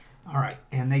 Yeah. All right,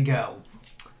 and they go,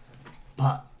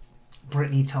 but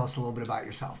Brittany, tell us a little bit about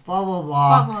yourself. Blah, blah,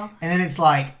 blah. Blah, blah. And then it's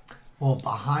like, well,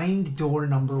 behind door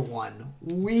number 1,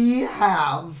 we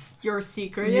have Your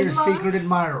secret secret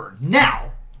admirer.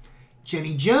 Now,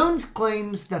 Jenny Jones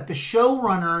claims that the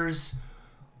showrunners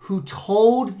who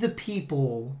told the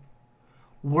people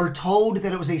were told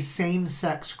that it was a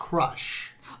same-sex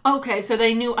crush. Okay, so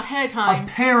they knew ahead of time.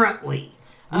 Apparently.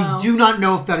 We do not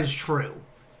know if that is true.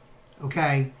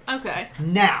 Okay? Okay.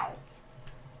 Now,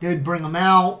 they would bring them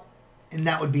out, and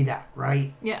that would be that,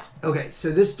 right? Yeah. Okay,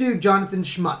 so this dude, Jonathan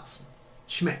Schmitz,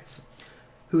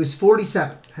 who is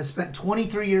 47, has spent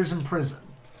 23 years in prison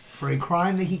for a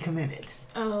crime that he committed.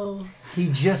 Oh. He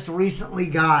just recently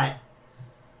got,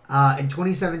 in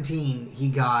 2017, he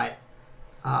got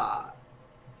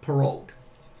paroled.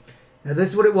 Now, this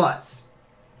is what it was.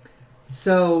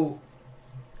 So,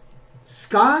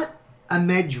 Scott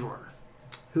Amedjor,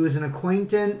 who is an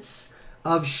acquaintance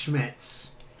of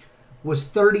Schmitz, was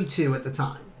 32 at the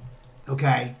time.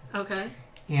 Okay? Okay.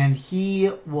 And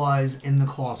he was in the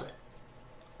closet.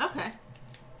 Okay.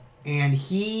 And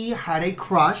he had a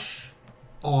crush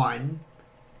on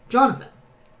Jonathan.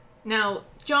 Now,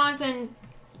 Jonathan,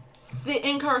 the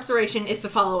incarceration is to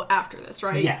follow after this,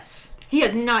 right? Yes. He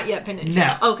has not yet been in No.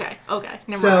 jail. Okay. Never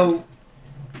mind. So,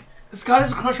 Scott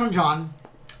has a crush on John.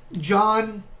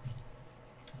 John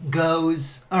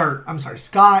goes,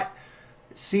 Scott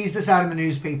sees this out in the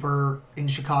newspaper in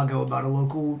Chicago about a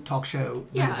local talk show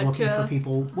that is looking for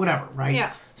people, whatever, right?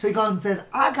 Yeah. So he calls and says,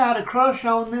 I got a crush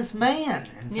on this man.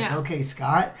 And it's like, okay,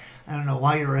 Scott, I don't know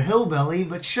why you're a hillbilly,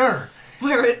 but sure.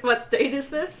 What state is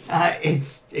this?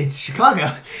 It's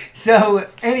Chicago. So,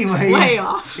 anyways. Way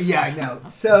off. Yeah, I know.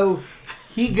 So,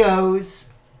 he goes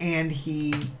and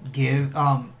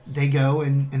they go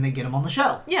and they get him on the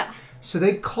show. Yeah. So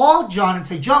they call John and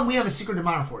say, John, we have a secret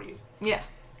admirer for you. Yeah.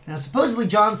 Now, supposedly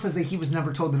John says that he was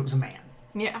never told that it was a man.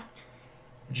 Yeah.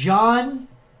 John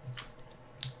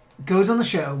goes on the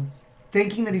show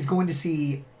thinking that he's going to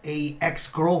see a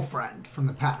ex-girlfriend from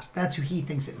the past. That's who he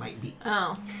thinks it might be.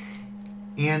 Oh.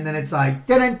 And then it's like,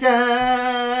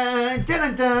 dun-dun-dun,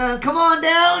 dun-dun-dun, come on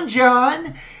down,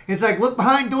 John. It's like, look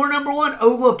behind door number 1.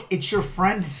 Oh, look, it's your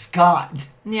friend Scott.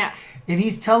 Yeah. And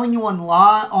he's telling you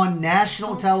on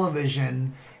national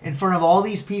television in front of all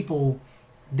these people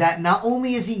that not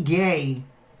only is he gay,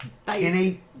 but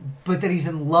that he's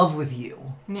in love with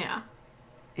you. Yeah.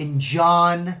 And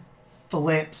John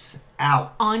flips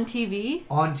out. On TV?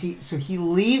 So he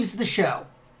leaves the show.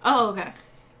 Oh, okay.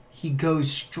 He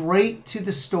goes straight to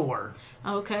the store.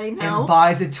 Okay, no. And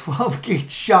buys a 12-gauge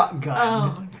shotgun.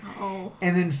 Oh, no.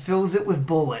 And then fills it with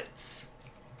bullets.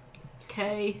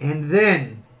 Okay. And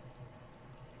then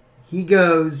he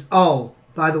goes, oh,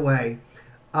 by the way,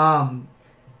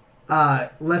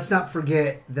 let's not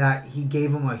forget that he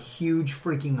gave him a huge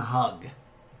freaking hug,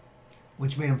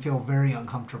 which made him feel very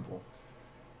uncomfortable.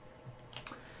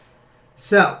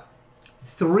 So,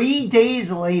 3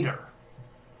 days later,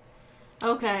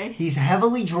 okay, he's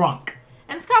heavily drunk.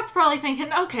 And Scott's probably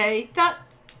thinking, okay, that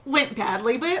went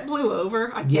badly, but it blew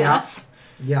over, I guess.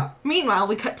 Yeah. Meanwhile,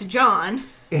 we cut to John.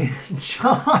 And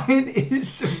John is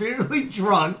severely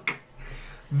drunk,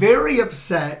 very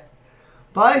upset,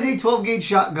 buys a 12-gauge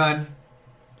shotgun,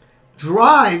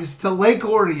 drives to Lake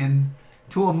Orion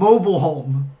to a mobile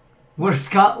home where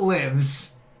Scott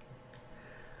lives,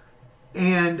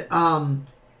 and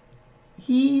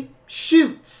he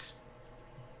shoots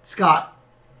Scott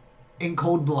in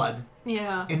cold blood.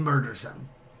 Yeah. And murders him.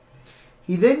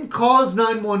 He then calls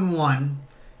 911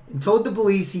 and told the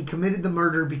police he committed the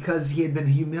murder because he had been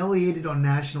humiliated on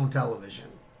national television.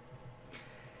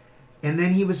 And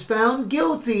then he was found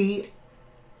guilty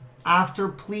after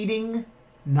pleading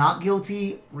not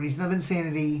guilty, reason of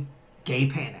insanity, gay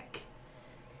panic.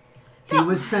 He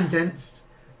was sentenced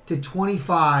to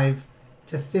 25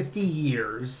 to 50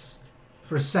 years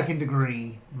for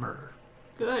second-degree murder.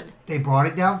 Good. They brought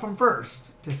it down from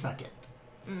first to second.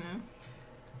 Mm-hmm.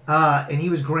 And he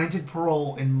was granted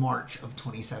parole in March of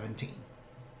 2017.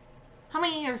 How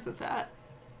many years is that?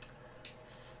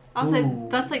 I'll say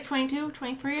that's like 22,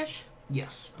 23-ish?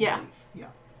 Yes. I Yeah. believe. Yeah.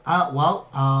 No.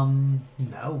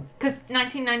 Because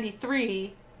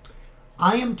 1993...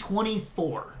 I am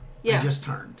 24. Yeah. I just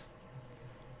turned.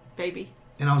 Baby.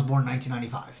 And I was born in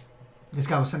 1995. This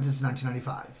guy was sentenced in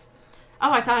 1995.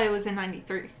 Oh, I thought it was in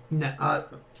 93. No,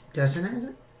 did I say 93?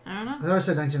 I don't know. I thought I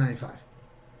said 1995.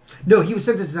 No, he was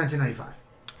sentenced in 1995.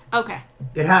 Okay.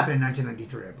 It happened in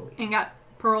 1993, I believe. And got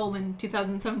paroled in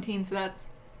 2017, so that's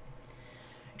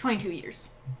 22 years.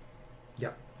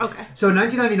 Yep. Okay. So in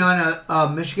 1999, a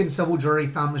Michigan civil jury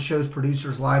found the show's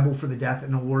producers liable for the death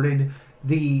and awarded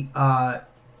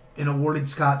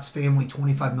Scott's family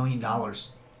 $25 million.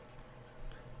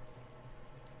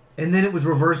 And then it was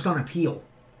reversed on appeal.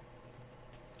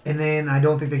 And then I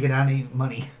don't think they get out any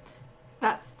money.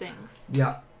 That stings.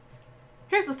 Yeah.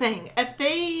 Here's the thing. If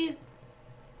they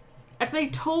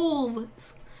told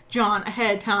John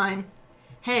ahead of time,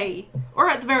 hey, or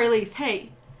at the very least,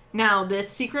 hey, now this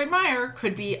secret admirer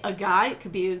could be a guy, it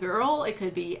could be a girl, it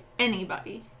could be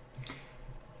anybody.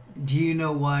 Do you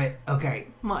know what? Okay.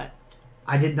 What?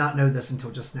 I did not know this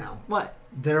until just now. What?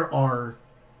 There are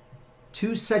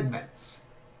 2 segments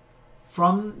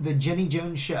from the Jenny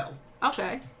Jones show.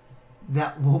 Okay.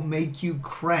 That will make you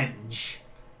cringe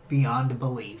beyond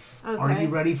belief. Okay. Are you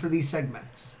ready for these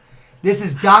segments? This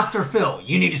is Dr. Phil.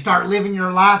 You need to start living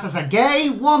your life as a gay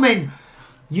woman.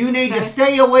 You need to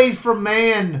stay away from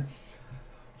man.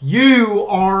 You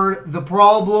are the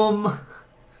problem.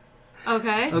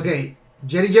 Okay. Okay.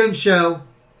 Jenny Jones show.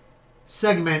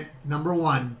 Segment number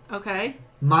 1. Okay.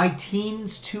 My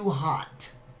teen's too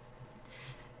hot.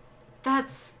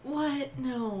 That's what?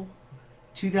 No.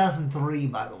 2003,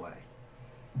 by the way,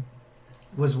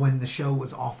 was when the show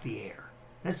was off the air.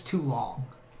 That's too long.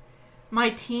 My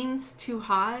teen's too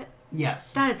hot?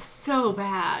 Yes. That's so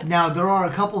bad. Now, there are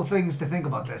a couple of things to think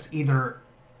about this. Either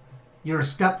you're a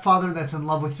stepfather that's in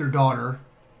love with your daughter,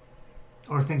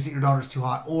 or thinks that your daughter's too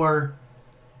hot, or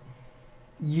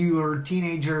your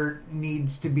teenager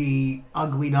needs to be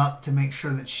uglied up to make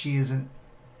sure that she isn't,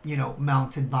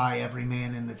 mounted by every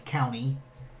man in the county.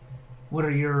 What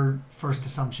are your first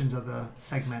assumptions of the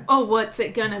segment? Oh, what's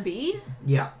it gonna be?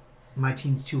 Yeah. My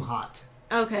teen's too hot.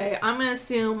 Okay, I'm gonna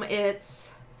assume it's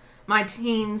my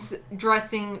teen's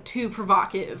dressing too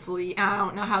provocatively, and I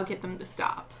don't know how to get them to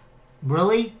stop.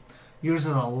 Really? Yours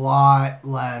is a lot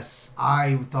less.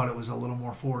 I thought it was a little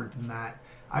more forward than that.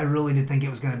 I really did think it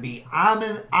was going to be,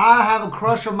 I have a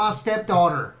crush on my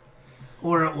stepdaughter.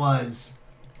 Or it was,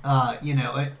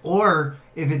 or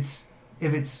if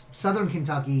it's Southern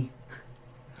Kentucky,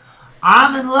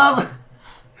 I'm in love with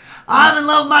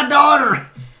my daughter.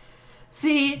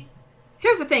 See,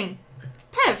 here's the thing.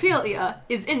 Pedophilia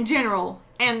is in general,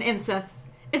 and incest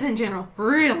is in general,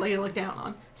 really looked down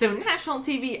on. So national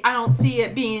TV, I don't see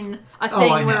it being a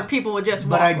thing where people would just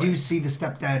walk But I away. do see the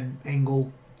stepdad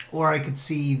angle, or I could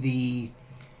see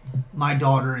my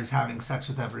daughter is having sex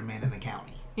with every man in the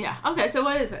county. Yeah, okay, so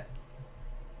what is it?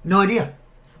 No idea.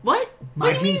 What? My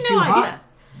What do you teen's mean, too no hot. idea?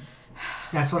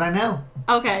 That's what I know.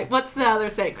 Okay, what's the other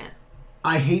segment?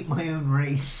 I hate my own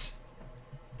race.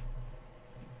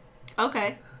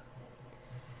 Okay.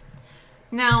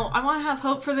 Now, I want to have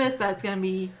hope for this, that it's going to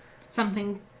be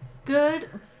something good,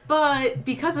 but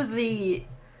because of the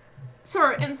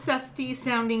sort of incesty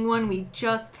sounding one we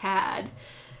just had,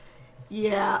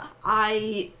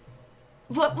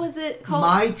 what was it called?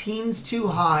 My teen's too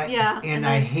hot, and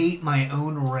I hate my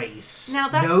own race. Now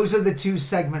those are the 2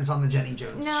 segments on the Jenny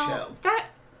Jones show.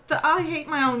 The I hate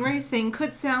my own race thing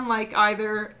could sound like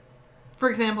either, for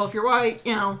example, if you're white,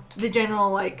 the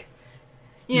general, white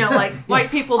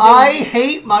people do. I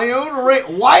hate my own race.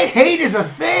 White hate is a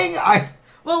thing. A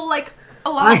lot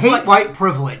I hate white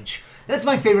privilege. That's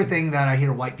my favorite thing that I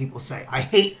hear white people say. I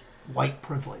hate white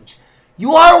privilege.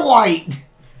 You are white.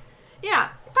 Yeah.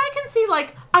 If I can see,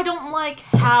 I don't like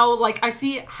how, I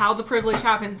see how the privilege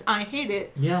happens, I hate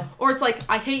it. Yeah. Or it's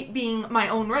I hate being my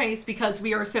own race because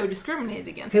we are so discriminated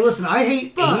against. Hey, listen, I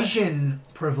hate Asian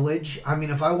privilege. I mean,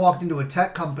 if I walked into a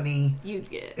tech company... You'd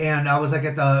get it. And I was, at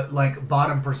the,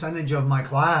 bottom percentage of my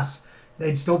class,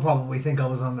 they'd still probably think I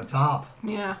was on the top.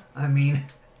 Yeah. I mean,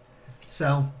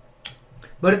 so...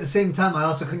 But at the same time, I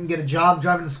also couldn't get a job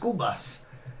driving a school bus.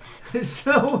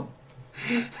 So...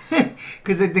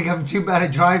 Because they think I'm too bad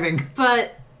at driving.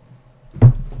 But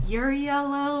you're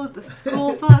yellow, the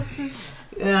school buses.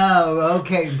 Oh,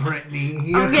 okay, Brittany.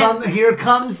 Here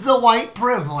comes the white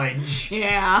privilege.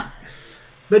 Yeah.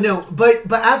 But no,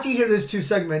 but after you hear those 2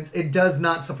 segments, it does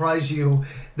not surprise you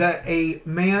that a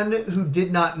man who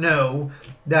did not know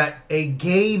that a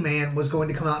gay man was going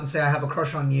to come out and say, I have a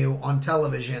crush on you on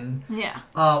television, yeah,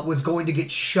 was going to get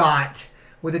shot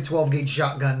with a 12-gauge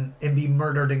shotgun and be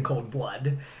murdered in cold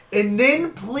blood. And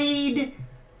then plead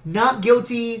not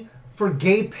guilty for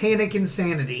gay panic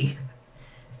insanity.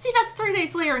 See, that's 3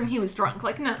 days later and he was drunk.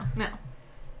 Like, no.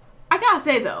 I gotta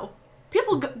say, though,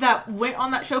 people that went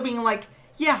on that show being like,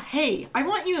 yeah, hey, I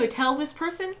want you to tell this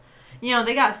person,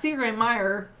 they got a secret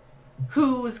admirer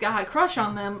who's got a crush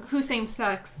on them, who's same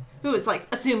sex, who it's like,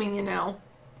 assuming,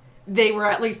 they were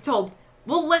at least told,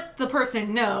 we'll let the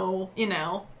person know,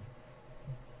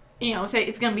 say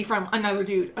it's gonna be from another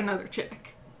dude, another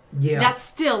chick. Yeah. That's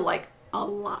still, like, a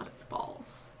lot of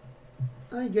balls.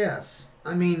 I guess.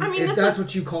 I mean if that's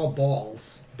what you call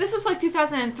balls. This was like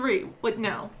 2003. Wait,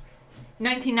 no.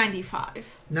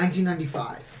 1995.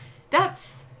 1995.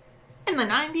 That's in the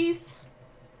 90s.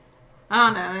 I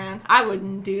don't know, man. I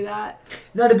wouldn't do that.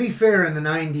 Now, to be fair, in the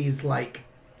 90s,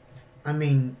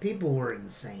 people were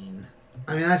insane.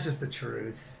 That's just the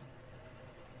truth.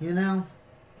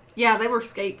 Yeah, they were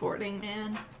skateboarding,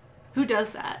 man. Who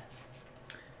does that?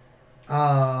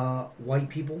 White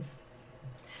people.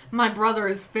 My brother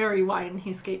is very white and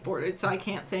he skateboarded, so I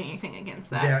can't say anything against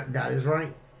that. That is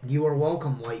right. You are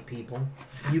welcome, white people.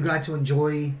 You got to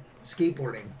enjoy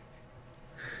skateboarding.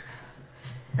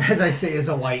 As I say, as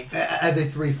a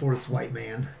 3/4 white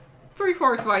man.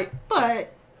 3/4 white,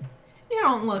 but you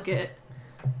don't look it.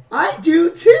 I do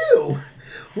too.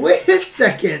 Wait a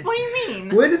second. What do you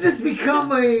mean? When did this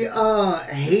become a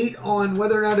hate on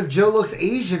whether or not if Joe looks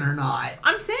Asian or not?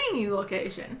 I'm saying you look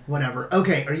Asian. Whatever.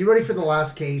 Okay, are you ready for the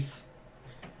last case?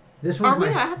 This one's Are we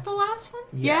at the last one?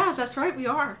 Yes. Yeah, that's right, we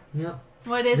are. Yep.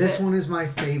 What is This it? one is my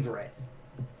favorite.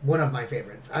 One of my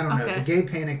favorites. I don't know. The gay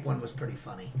panic one was pretty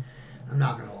funny. I'm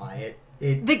not going to lie.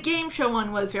 The game show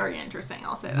one was very interesting,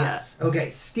 I'll say that. Yes. Okay,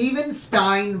 Steven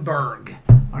Steinberg.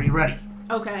 Are you ready?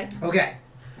 Okay. Okay.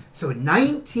 So in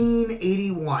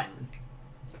 1981,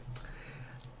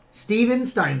 Steven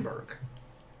Steinberg.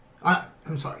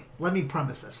 I'm sorry. Let me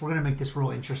premise this. We're going to make this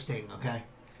real interesting, okay?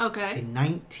 Okay. In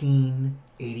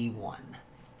 1981,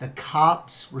 the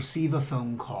cops receive a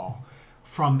phone call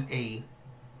from a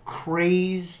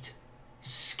crazed,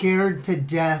 scared to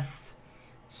death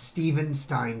Steven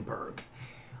Steinberg.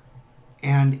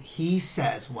 And he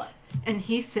says what? And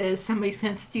he says somebody's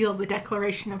going to steal the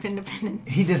Declaration of Independence.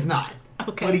 He does not.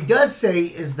 Okay. What he does say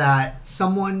is that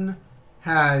someone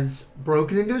has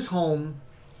broken into his home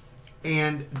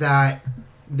and that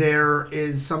there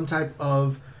is some type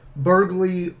of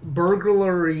burglary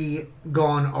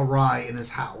gone awry in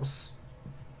his house.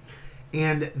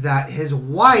 And that his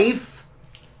wife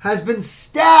has been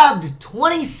stabbed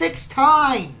 26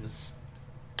 times.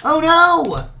 Oh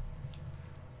no!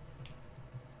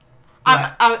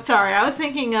 I'm sorry, I was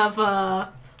thinking of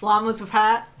Llamas with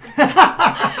Hat.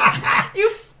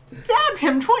 You stabbed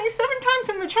him 27 times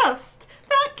in the chest.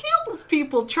 That kills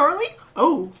people, Charlie.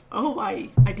 Oh, I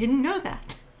didn't know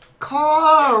that.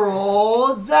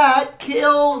 Carl, that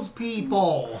kills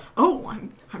people. Oh,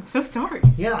 I'm so sorry.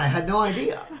 Yeah, I had no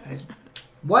idea.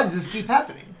 Why does this keep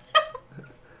happening?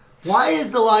 Why is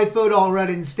the lifeboat all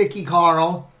red and sticky,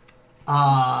 Carl?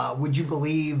 Would you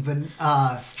believe in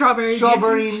strawberry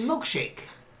milkshake?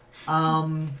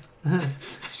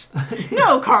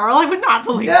 No, Carl, I would not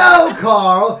believe that. No,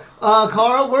 Carl.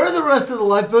 Carl, where are the rest of the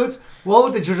lifeboats? Well,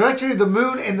 with the trajectory of the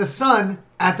moon and the sun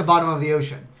at the bottom of the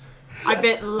ocean. I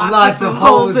bet lots of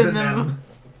holes in them.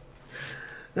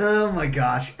 Oh my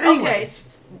gosh. Anyways.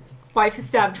 Okay. Wife is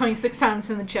stabbed 26 times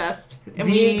in the chest. And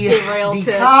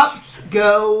the cops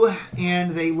go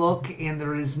and they look and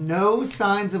there is no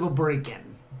signs of a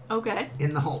break-in. Okay.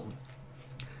 In the home.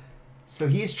 So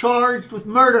he is charged with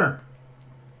murder.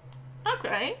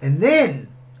 Okay. And then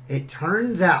it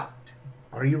turns out,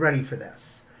 are you ready for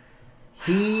this?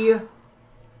 He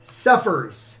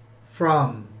suffers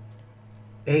from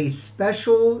a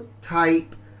special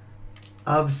type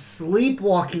of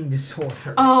sleepwalking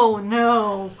disorder. Oh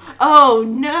no. Oh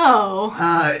no.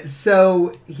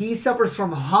 So he suffers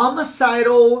from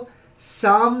homicidal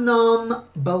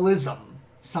somnambulism.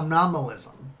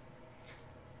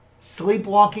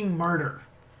 Sleepwalking murder.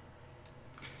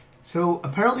 So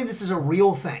apparently this is a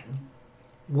real thing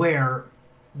where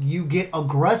you get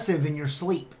aggressive in your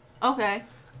sleep. Okay.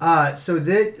 So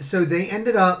they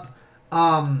ended up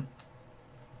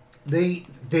they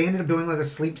ended up doing like a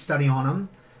sleep study on him,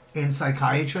 and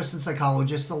psychiatrists and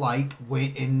psychologists alike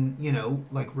went and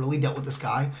really dealt with this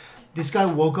guy. This guy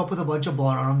woke up with a bunch of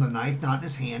blood on him, the knife not in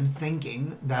his hand,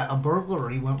 thinking that a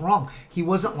burglary went wrong. He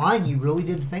wasn't lying. He really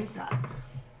did think that.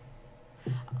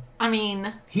 I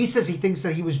mean... He says he thinks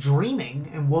that he was dreaming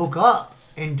and woke up,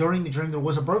 and during the dream there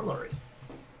was a burglary.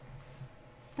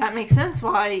 That makes sense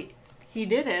why he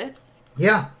did it.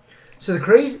 Yeah. So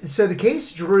the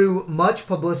case drew much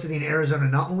publicity in Arizona,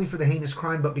 not only for the heinous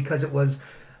crime, but because it was,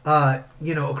 a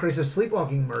case of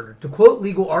sleepwalking murder. To quote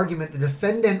legal argument, the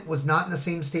defendant was not in the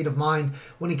same state of mind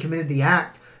when he committed the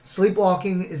act.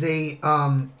 Sleepwalking is a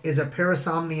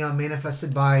parasomnia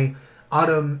manifested by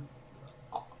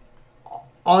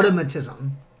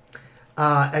automatism.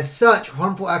 As such,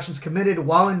 harmful actions committed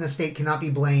while in the state cannot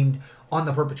be blamed on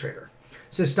the perpetrator.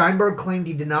 So Steinberg claimed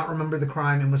he did not remember the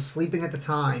crime and was sleeping at the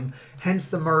time, hence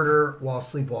the murder while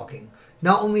sleepwalking.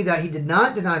 Not only that, he did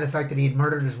not deny the fact that he had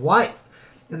murdered his wife.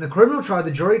 In the criminal trial,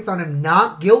 the jury found him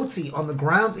not guilty on the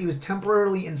grounds he was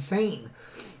temporarily insane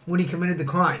when he committed the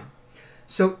crime.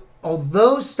 So,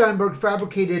 although Steinberg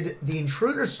fabricated the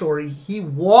intruder story, he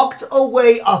walked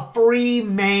away a free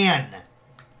man.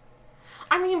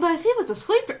 I mean, but if he was a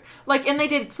sleeper, and they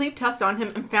did sleep test on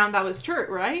him and found that was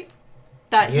true, right?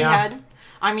 That he had.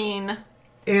 I mean...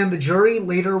 And the jury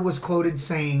later was quoted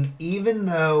saying, even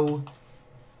though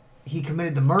he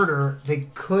committed the murder, they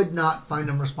could not find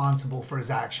him responsible for his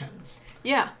actions.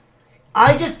 Yeah.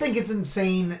 I just think it's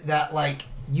insane that,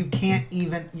 you can't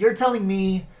even... You're telling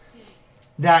me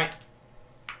that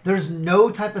there's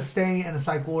no type of stay in a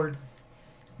psych ward?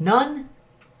 None?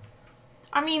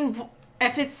 I mean,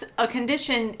 if it's a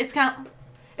condition,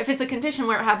 if it's a condition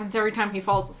where it happens every time he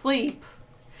falls asleep...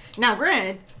 Now,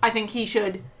 granted, I think he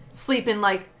should sleep in,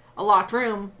 a locked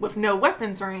room with no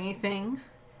weapons or anything,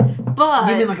 but...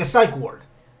 You mean like a psych ward?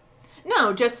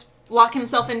 No, just lock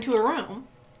himself into a room.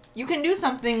 You can do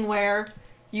something where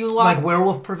you lock... Like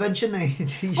werewolf prevention?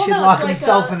 He should lock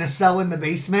himself in a cell in the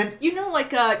basement? You know,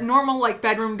 normal,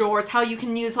 bedroom doors, how you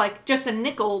can use, just a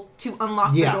nickel to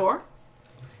unlock the door?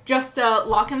 Just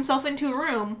lock himself into a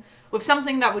room with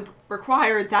something that would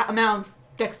require that amount of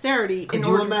dexterity. Could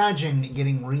you imagine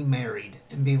getting remarried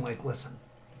and being like, listen,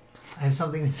 I have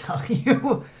something to tell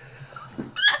you.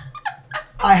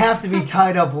 I have to be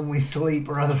tied up when we sleep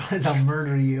or otherwise I'll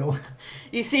murder you.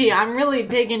 You see, I'm really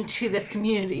big into this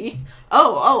community.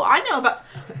 Oh, I know about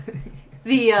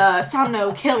the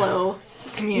Somno Kilo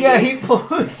community. Yeah, he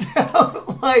pulls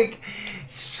out,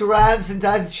 straps and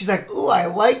ties, and she's like, ooh, I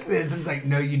like this. And it's like,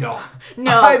 no, you don't.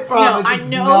 No, I promise no,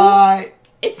 it's not...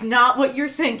 It's not what you're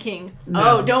thinking.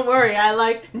 No. Oh, don't worry.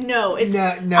 No,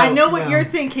 it's... No, I know what you're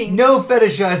thinking. No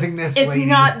fetishizing this lady. It's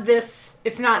not this.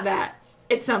 It's not that.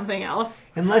 It's something else.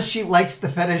 Unless she likes the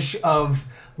fetish of,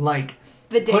 the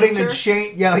putting danger? a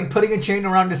chain... putting a chain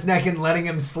around his neck and letting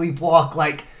him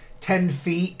sleepwalk, 10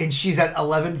 feet, and she's at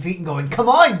 11 feet and going, come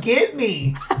on, get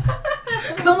me.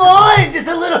 Come on, just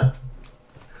a little...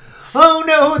 Oh,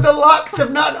 no, the locks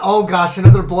have not... Oh, gosh,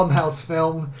 another Blumhouse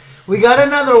film. We got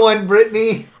another one,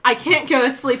 Brittany. I can't go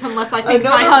to sleep unless I think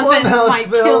my husband might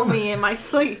kill me in my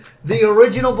sleep. The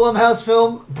original Blumhouse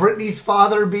film, Brittany's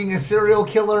father being a serial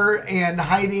killer and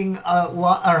hiding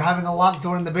having a locked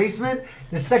door in the basement.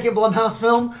 The second Blumhouse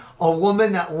film, a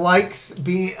woman that likes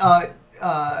being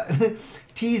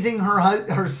teasing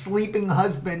her sleeping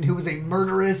husband, who was a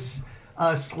murderous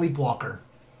sleepwalker.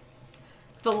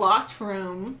 The locked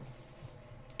room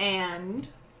and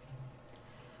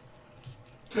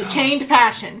the chained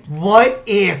passion. What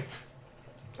if...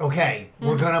 Okay,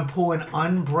 we're gonna pull an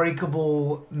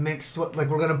unbreakable mixed... we're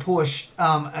gonna pull a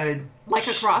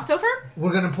crossover?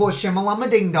 We're gonna pull a Shimalama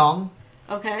Ding Dong.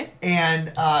 Okay.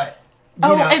 And,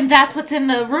 and that's what's in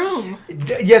the room.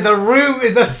 The room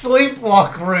is a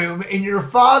sleepwalk room, and your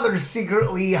father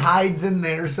secretly hides in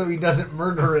there so he doesn't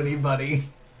murder anybody.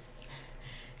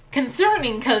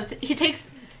 Concerning, because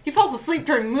he falls asleep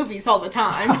during movies all the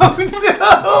time.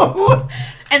 Oh, no!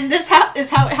 And this is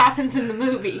how it happens in the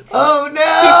movie. Oh,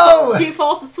 no! He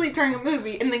falls asleep during a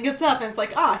movie and then gets up and it's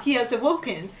like, he has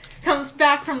awoken. Comes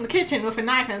back from the kitchen with a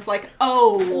knife and it's like,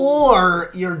 oh.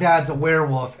 Or your dad's a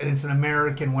werewolf and it's an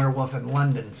American Werewolf in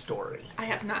London story. I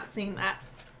have not seen that.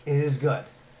 It is good.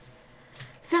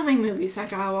 So many movies I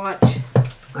gotta watch.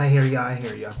 I hear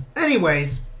ya.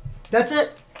 Anyways, that's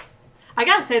it. I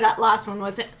gotta say that last one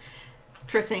wasn't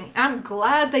interesting. I'm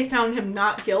glad they found him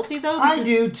not guilty, though. I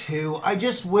do, too. I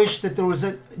just wish that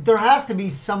there has to be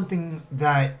something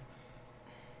that...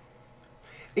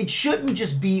 It shouldn't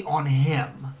just be on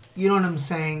him. You know what I'm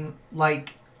saying?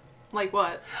 Like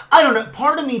what? I don't know.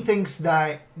 Part of me thinks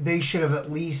that they should have at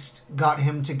least got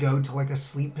him to go to, a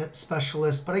sleep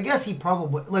specialist. But I guess he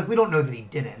probably... we don't know that he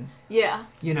didn't. Yeah.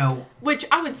 Which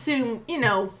I would assume,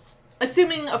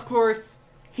 assuming, of course,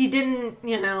 he didn't,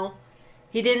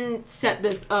 he didn't set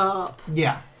this up.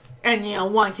 Yeah. And,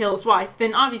 want to kill his wife.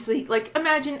 Then obviously,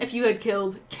 imagine if you had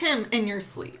killed Kim in your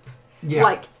sleep.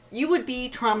 Yeah. You would be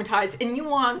traumatized and you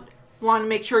want want to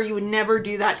make sure you would never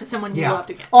do that to someone you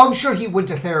loved again. Oh, I'm sure he went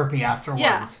to therapy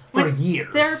afterwards for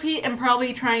years. Therapy and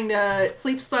probably trying to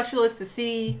sleep specialists to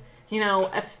see,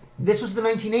 if... This was the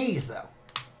 1980s, though.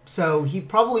 So he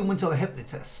probably went to a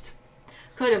hypnotist.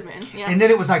 Could have been, yeah. And then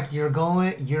it was like, you're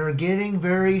getting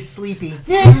very sleepy.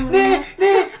 Never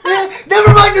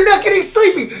mind, you're not getting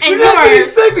sleepy. You're not getting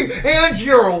sleepy. And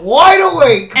you're wide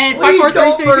awake. And please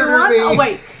don't murder me. Oh,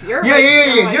 wait. You're awake.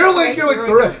 Yeah. You're awake.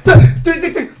 Correct.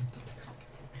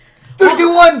 3,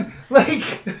 2, 1. Like,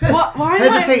 why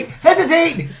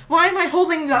hesitate. Why am I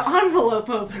holding the envelope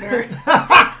opener?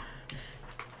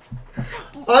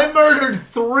 I murdered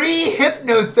 3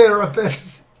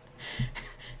 hypnotherapists.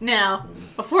 Now,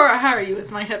 before I hire you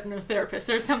as my hypnotherapist,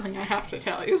 there's something I have to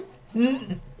tell you.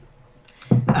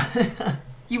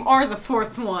 You are the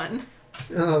 4th one.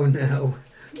 Oh, no.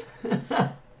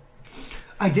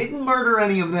 I didn't murder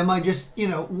any of them. I just,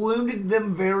 wounded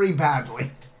them very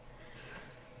badly.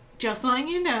 Just letting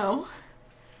you know.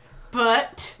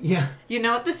 But, yeah, you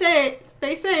know what they say?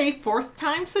 They say 4th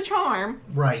time's the charm.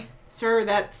 Right. Sir,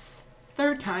 that's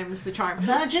 3rd time's the charm.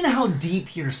 Imagine how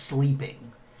deep you're sleeping.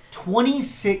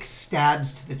 26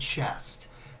 stabs to the chest.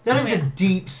 That is a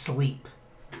deep sleep.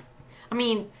 I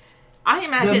mean, I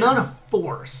imagine... The amount of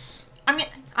force.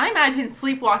 I imagine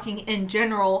sleepwalking in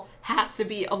general has to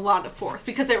be a lot of force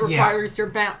because it requires your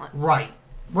balance. Right.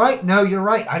 No, you're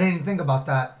right. I didn't even think about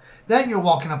that. Then you're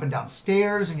walking up and down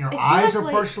stairs and your eyes are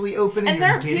partially open and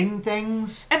you're getting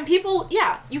things. And people,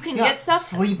 you can get stuff.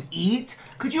 Sleep, eat.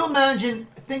 Could you imagine?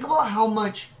 Think about how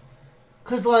much...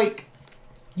 Because,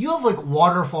 you have,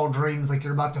 waterfall dreams like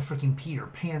you're about to freaking pee your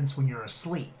pants when you're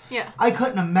asleep. Yeah. I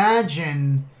couldn't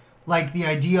imagine, the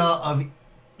idea of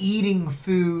eating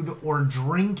food or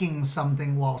drinking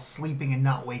something while sleeping and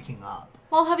not waking up.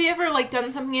 Well, have you ever, done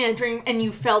something in a dream and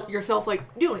you felt yourself,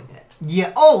 doing it?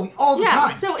 Yeah. Oh, all the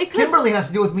time. So it could... Kimberly has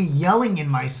to do with me yelling in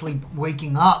my sleep,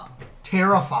 waking up,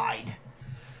 terrified.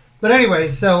 But anyway,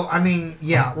 so, in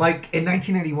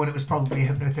 1981, it was probably a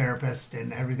hypnotherapist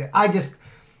and everything.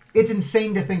 It's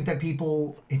insane to think that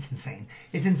people... It's insane.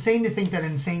 It's insane to think that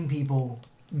insane people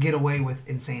get away with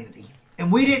insanity. And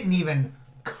we didn't even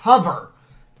cover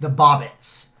the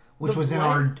Bobbits, which was in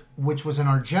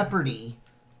our Jeopardy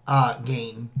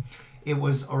game. It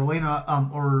was Lorena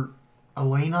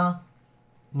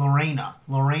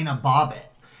Bobbitt,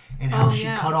 and how she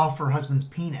cut off her husband's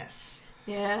penis.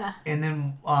 Yeah. And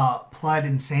then pled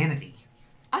insanity.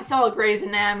 I saw a Grey's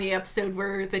Anatomy episode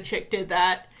where the chick did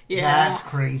that. Yeah. That's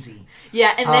crazy.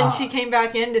 Yeah, and then she came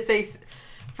back in to say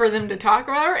for them to talk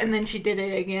about her, and then she did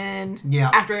it again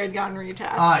after it had gotten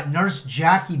reattached. Nurse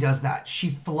Jackie does that. She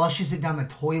flushes it down the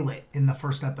toilet in the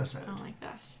first episode. Oh my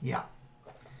gosh. Yeah.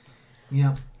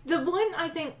 Yeah. The one I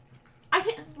think,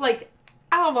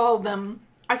 out of all of them,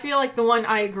 I feel like the one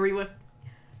I agree with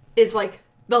is,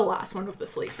 the last one with the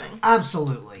sleep thing.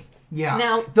 Absolutely. Yeah.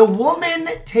 Now, the woman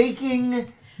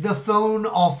taking the phone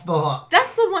off the hook.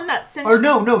 That's the one that sent... Or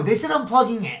no, they said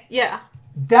unplugging it. Yeah.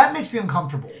 That makes me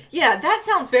uncomfortable. Yeah, that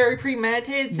sounds very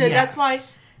premeditated, so that's why...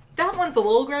 That one's a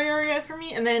little gray area for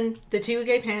me, and then the 2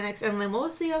 gay panics, and then what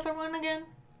was the other one again?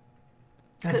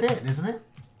 That's it, isn't it?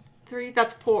 3?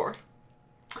 That's 4.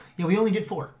 Yeah, we only did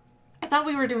 4. I thought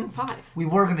we were doing 5. We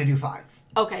were going to do 5.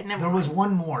 Okay, never mind. There was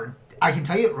one more. I can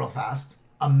tell you it real fast.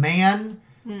 A man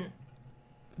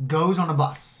goes on a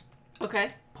bus.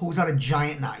 Okay. Pulls out a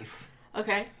giant knife.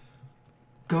 Okay.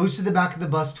 Goes to the back of the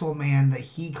bus to a man that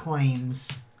he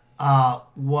claims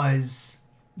was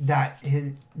that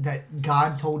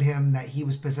God told him that he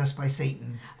was possessed by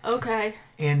Satan. Okay.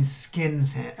 And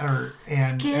skins him,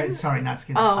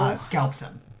 scalps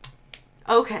him.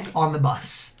 Okay. On the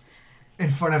bus, in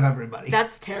front of everybody.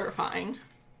 That's terrifying.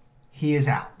 He is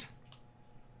out.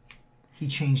 He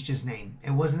changed his name.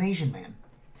 It was an Asian man.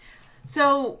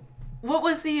 So, what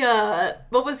was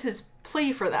his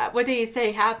plea for that? What did he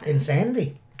say happened?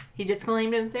 Insanity. He just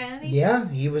claimed insanity? Yeah,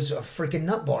 he was a freaking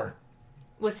nut bar.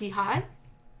 Was he high?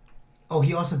 Oh,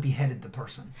 he also beheaded the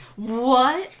person.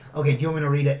 What? Okay, do you want me to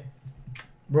read it?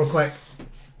 Real quick.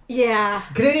 Yeah.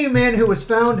 Canadian man who was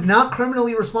found not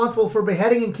criminally responsible for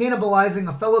beheading and cannibalizing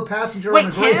a fellow passenger on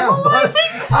a Greyhound bus.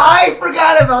 I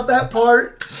forgot about that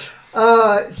part.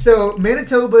 So,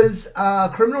 Manitoba's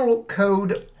Criminal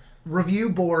Code Review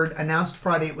Board announced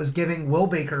Friday it was giving Will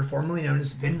Baker, formerly known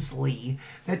as Vince Lee,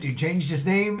 that dude changed his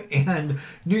name, and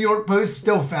New York Post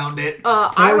still found it.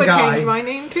 I would change my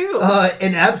name too.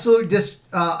 An absolute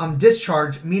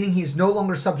discharge, meaning he's no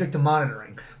longer subject to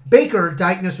monitoring. Baker,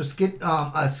 diagnosed with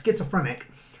schizophrenic,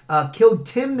 killed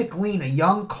Tim McLean, a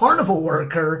young carnival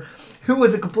worker who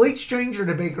was a complete stranger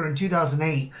to Baker in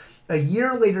 2008. A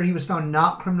year later, he was found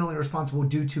not criminally responsible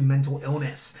due to mental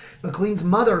illness. McLean's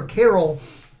mother, Carol,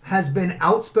 has been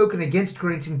outspoken against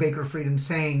granting Baker freedom,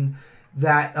 saying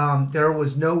that there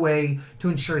was no way to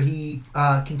ensure he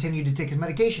continued to take his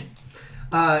medication.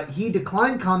 He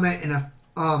declined comment in a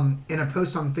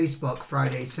post on Facebook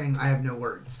Friday, saying, "I have no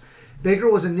words."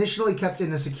 Baker was initially kept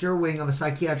in a secure wing of a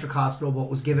psychiatric hospital, but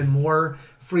was given more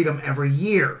freedom every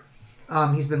year.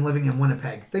 He's been living in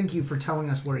Winnipeg. Thank you for telling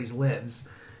us where he lives.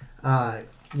 But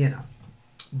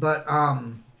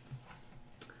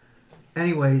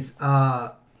anyways,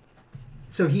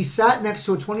 so he sat next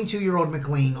to a 22-year-old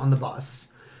McLean on the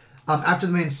bus. After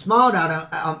the man smiled at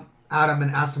him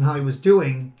and asked him how he was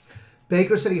doing,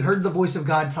 Baker said he heard the voice of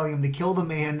God telling him to kill the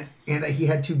man and that he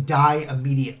had to die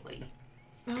immediately.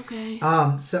 Okay.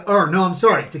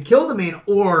 To kill the man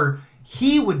or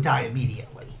he would die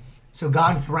immediately. So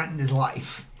God threatened his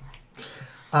life.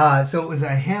 So it was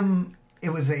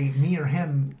a me or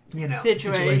him,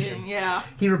 situation. Yeah.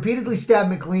 He repeatedly stabbed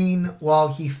McLean while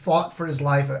he fought for his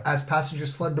life. As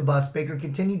passengers fled the bus, Baker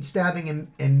continued stabbing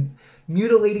and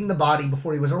mutilating the body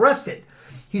before he was arrested.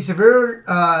 He severed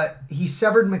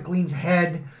McLean's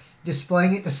head,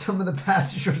 displaying it to some of the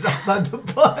passengers outside the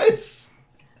bus.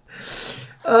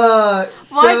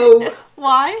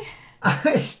 Why?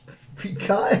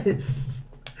 Because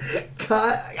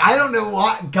God, I don't know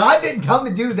why. God didn't tell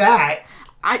him to do that.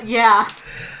 Yeah.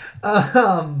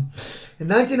 In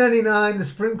 1999, the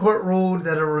Supreme Court ruled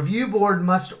that a review board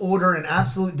must order an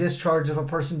absolute discharge if a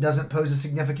person doesn't pose a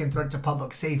significant threat to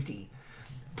public safety.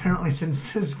 Apparently,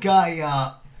 since this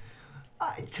guy,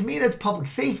 to me, that's public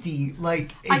safety.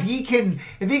 Like, if he can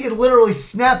literally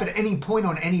snap at any point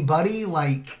on anybody,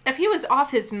 like, if he was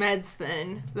off his meds,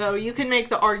 then though, you can make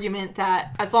the argument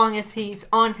that as long as he's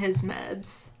on his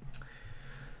meds.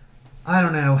 I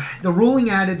don't know. The ruling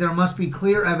added there must be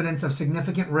clear evidence of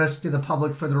significant risk to the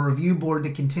public for the review board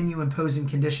to continue imposing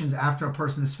conditions after a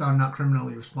person is found not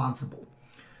criminally responsible.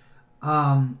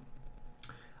 The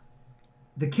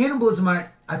cannibalism, I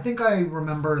think I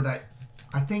remember that.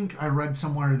 I think I read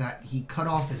somewhere that he cut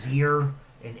off his ear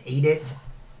and ate it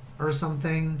or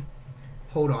something.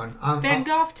 Hold on. Van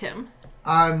Goughed him.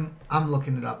 I'm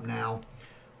looking it up now.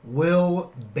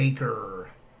 Will Baker.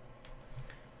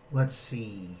 Let's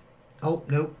see. Oh,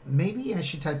 nope. Maybe I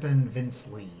should type in Vince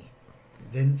Lee.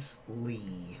 Vince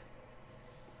Lee.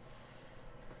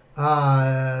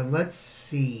 Let's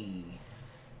see.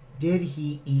 Did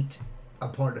he eat a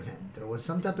part of him? There was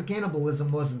some type of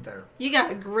cannibalism, wasn't there? You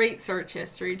got a great search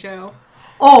history, Joe.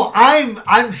 Oh,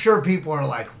 I'm sure people are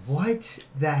like, what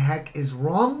the heck is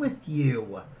wrong with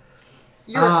you?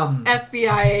 Your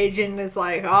FBI agent is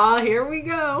like, here we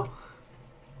go.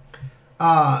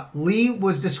 Lee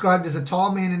was described as a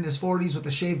tall man in his 40s with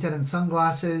a shaved head and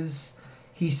sunglasses.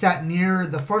 He sat near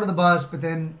the front of the bus, but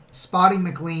then spotting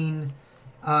McLean,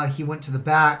 he went to the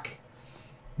back.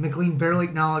 McLean barely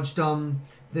acknowledged him,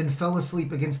 then fell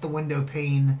asleep against the window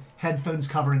pane, headphones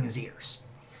covering his ears.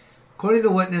 According to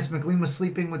a witness, McLean was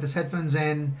sleeping with his headphones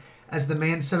in as the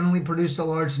man suddenly produced a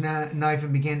large knife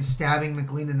and began stabbing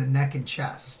McLean in the neck and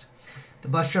chest. The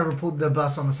bus driver pulled the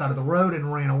bus on the side of the road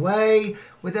and ran away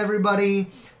with everybody.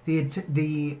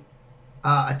 The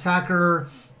attacker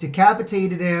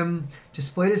decapitated him,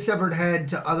 displayed his severed head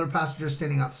to other passengers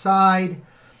standing outside.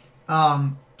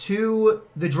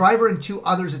 The driver and two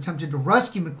others attempted to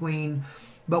rescue McLean,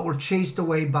 but were chased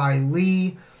away by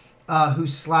Lee, who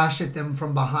slashed at them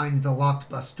from behind the locked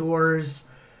bus doors.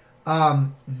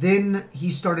 Then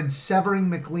he started severing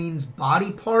McLean's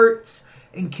body parts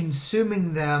and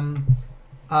consuming them.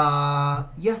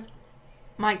 Yeah.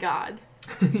 My God.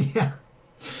 Yeah.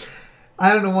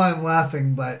 I don't know why I'm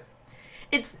laughing, but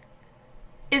it's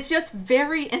just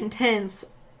very intense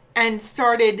and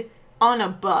started on a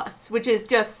bus, which is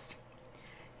just,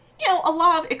 a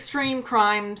lot of extreme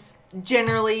crimes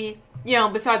generally,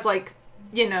 besides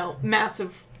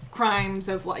massive crimes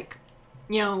of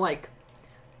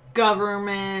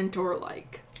government or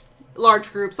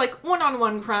large groups,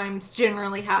 one-on-one crimes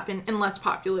generally happen in less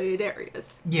populated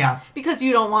areas. Yeah. Because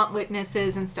you don't want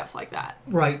witnesses and stuff like that.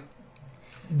 Right.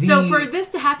 So for this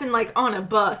to happen on a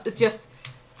bus, it's just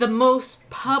the most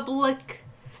public.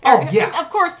 Oh, yeah. And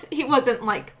of course, he wasn't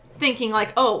thinking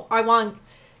I want to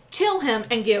kill him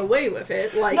and get away with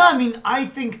it. No, I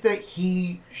think that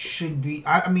he should be.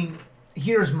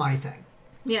 Here's my thing.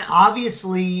 Yeah.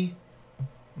 Obviously,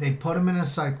 they put him in a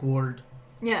psych ward.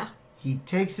 Yeah. He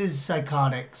takes his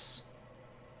psychotics,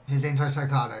 his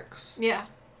antipsychotics. Yeah.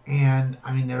 And,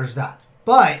 there's that.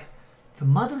 But the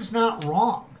mother's not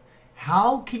wrong.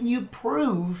 how can you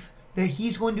prove that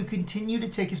he's going to continue to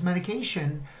take his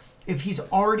medication if he's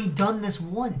already done this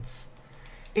once?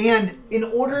 And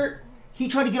he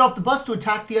tried to get off the bus to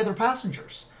attack the other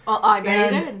passengers. I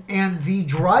bet he did. And the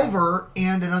driver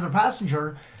and another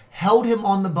passenger held him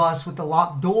on the bus with the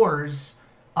locked doors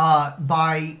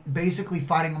by basically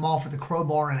fighting him off with a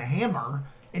crowbar and a hammer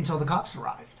until the cops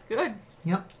arrived. Good.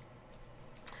 Yep.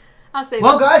 I'll say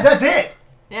well, guys, that's it.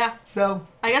 Yeah. So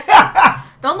I guess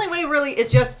the only way really is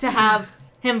just to have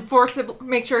him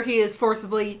make sure he is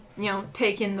forcibly,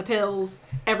 taking the pills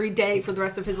every day for the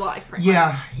rest of his life.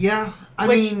 Yeah.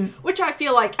 Which I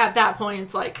feel like at that point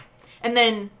it's like, and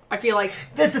then I feel like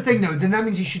that's the thing though. Then that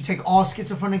means you should take all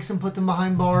schizophrenics and put them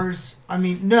behind bars. I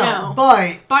mean, no.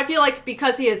 But I feel like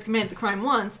because he has committed the crime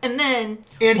once, and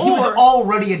he was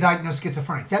already a diagnosed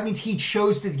schizophrenic. That means he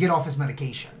chose to get off his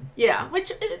medication. Yeah,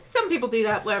 which some people do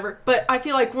that, whatever. But I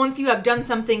feel like once you have done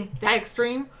something that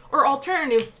extreme, or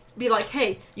alternative, be like,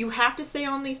 hey, you have to stay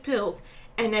on these pills.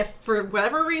 And if for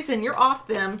whatever reason you're off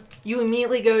them, you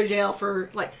immediately go to jail for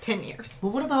like 10 years. But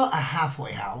what about a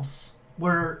halfway house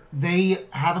where they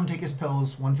have him take his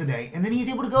pills once a day and then he's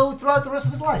able to go throughout the rest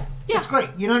of his life? Yeah. That's great.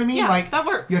 You know what I mean? Yeah, like, that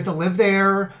works. You have to live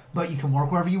there, but you can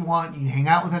work wherever you want. You can hang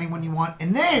out with anyone you want.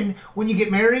 And then when you get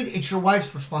married, it's your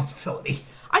wife's responsibility.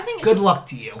 Good luck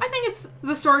to you. I think it's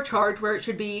the sort of charge where it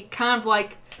should be kind of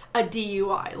like a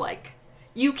DUI. Like,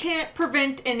 you can't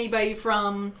prevent anybody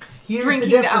from drinking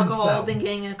the alcohol than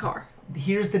getting in a car.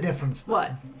 Here's the difference, though.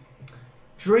 What?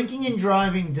 Drinking and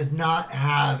driving does not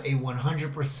have a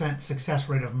 100% success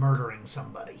rate of murdering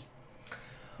somebody.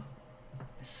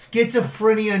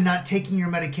 Schizophrenia, not taking your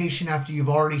medication after you've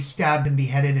already stabbed and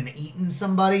beheaded and eaten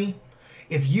somebody.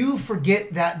 If you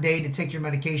forget that day to take your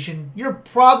medication, you're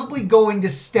probably going to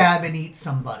stab and eat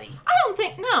somebody. I don't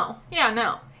think, no. Yeah,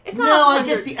 no. It's not. No, I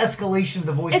guess the escalation of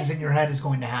the voices in your head is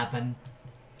going to happen.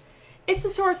 It's the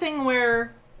sort of thing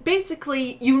where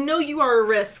basically you know you are a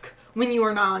risk when you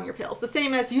are not on your pills. The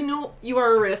same as you know you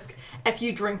are a risk if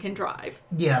you drink and drive.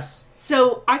 Yes.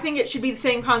 So I think it should be the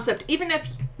same concept. Even if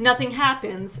nothing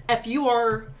happens, if you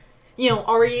are,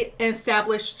 already an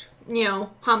established,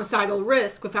 homicidal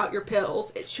risk without your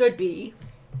pills, it should be,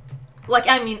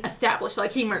 established,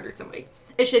 like he murdered somebody.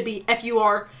 It should be, if you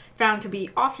are found to be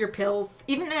off your pills,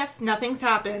 even if nothing's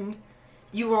happened,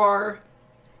 you are,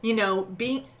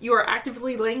 you are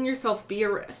actively letting yourself be a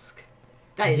risk.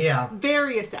 That is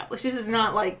very established. This is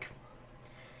not like,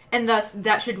 and thus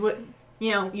that should,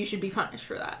 you should be punished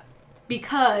for that.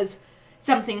 Because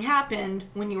something happened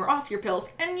when you were off your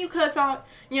pills, and you could have thought,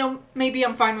 maybe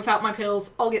I'm fine without my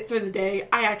pills, I'll get through the day,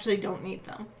 I actually don't need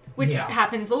them. Which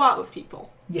happens a lot with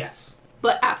people. Yes.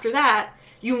 But after that,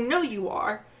 you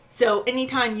are, so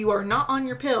anytime you are not on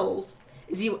your pills,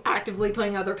 is you actively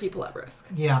putting other people at risk.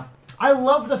 Yeah. I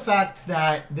love the fact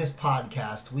that this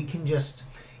podcast, we can just,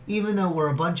 even though we're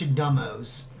a bunch of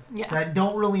dumbos that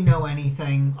don't really know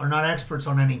anything, or not experts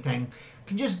on anything,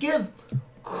 can just give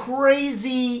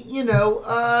crazy,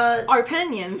 our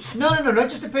opinions. No, not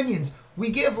just opinions. We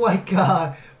give,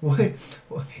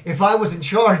 if I was in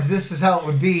charge, this is how it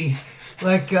would be.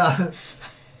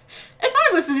 If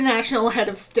I was the national head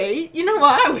of state, you know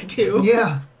what I would do.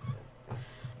 Yeah.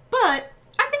 But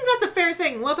I think that's a fair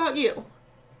thing. What about you?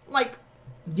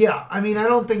 Yeah, I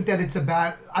don't think that it's a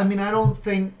bad... I don't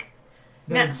think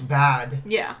that it's bad.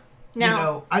 Yeah.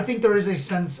 Now, I think there is a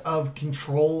sense of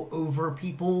control over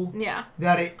people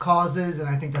that it causes, and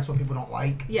I think that's what people don't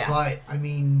like. Yeah. But,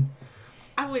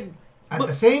 I would... At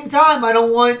the same time, I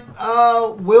don't want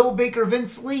Will Baker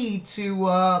Vince Lee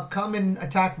to come and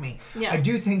attack me. Yeah. I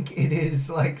do think it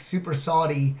is, super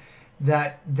salty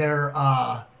that they're,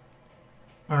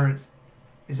 or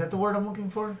is that the word I'm looking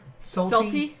for?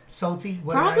 Salty? Salty?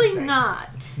 What Probably did I say? Not.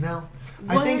 No.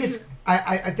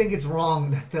 I think it's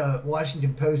wrong that the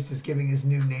Washington Post is giving his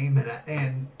new name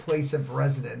and place of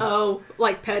residence. Oh,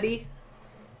 like petty?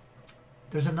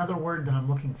 There's another word that I'm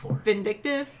looking for.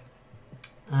 Vindictive?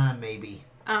 Maybe.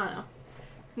 I don't know.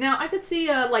 Now, I could see,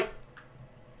 a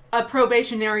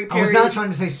probationary period. I was not trying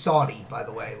to say Saudi, by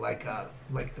the way, like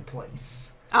the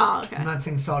place. Oh, okay. I'm not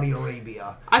saying Saudi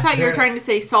Arabia. I thought you were trying to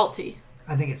say salty.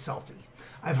 I think it's salty.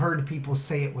 I've heard people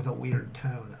say it with a weird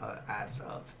tone as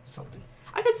of salty.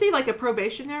 I could see, a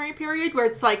probationary period where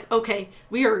it's okay,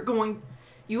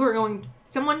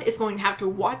 someone is going to have to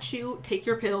watch you take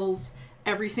your pills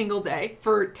every single day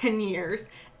for 10 years.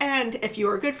 And if you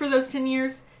are good for those 10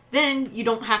 years, then you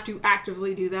don't have to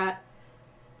actively do that.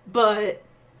 But,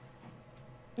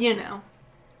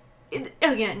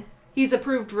 again, he's a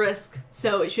proved risk,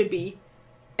 so it should be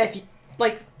a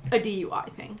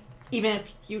DUI thing. Even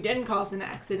if you didn't cause an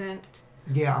accident.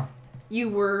 Yeah. you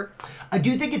were... I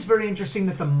do think it's very interesting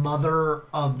that the mother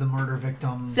of the murder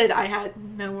victim... said I had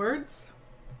no words?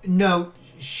 No,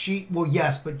 she... Well,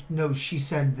 yes, but no, she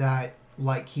said that,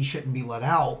 like, he shouldn't be let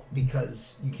out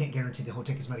because you can't guarantee that he'll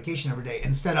take his medication every day.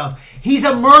 Instead of, he's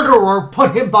a murderer,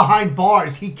 put him behind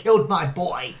bars, he killed my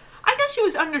boy. I guess she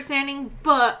was understanding,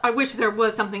 but I wish there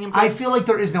was something in place. I feel like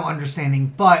there is no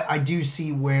understanding, but I do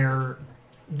see where...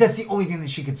 That's the only thing that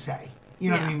she could say. You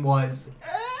know what I mean? Was,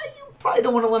 you probably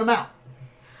don't want to let him out.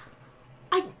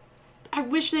 I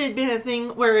wish there had been a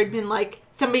thing where it had been like,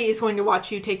 somebody is going to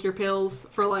watch you take your pills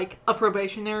for like a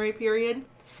probationary period.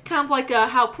 Kind of like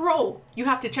how parole. You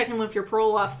have to check in with your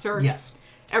parole officer. Yes.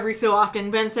 Every so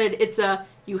often. Ben said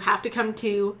you have to come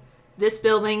to this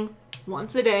building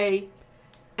once a day,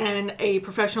 and a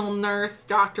professional nurse,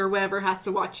 doctor, whatever, has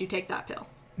to watch you take that pill.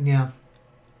 Yeah.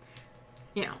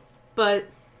 You know, but...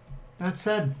 That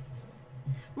said...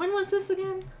 When was this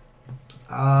again?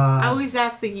 I always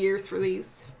ask the years for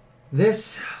these.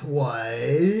 This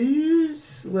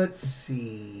was... Let's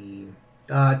see...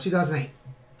 2008.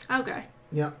 Okay.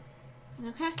 Yep.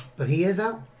 Okay. But he is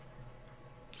out.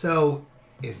 So,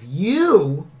 if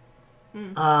you...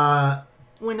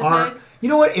 Winnipeg? You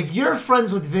know what? If you're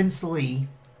friends with Vince Lee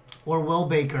or Will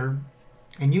Baker,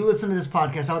 and you listen to this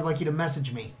podcast, I would like you to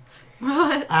message me.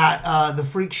 What? At the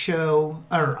Freak Show...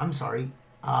 Or, I'm sorry...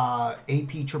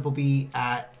 AP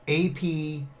at AP...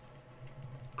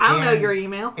 I don't know your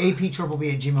email.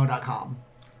 APBBB@gmail.com.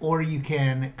 Or you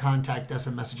can contact us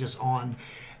and message us on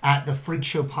at the Freak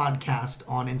Show Podcast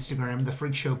on Instagram, the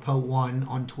Freak Show Po1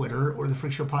 on Twitter, or the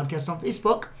Freak Show Podcast on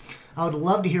Facebook. I would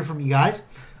love to hear from you guys.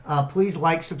 Please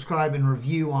like, subscribe, and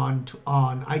review on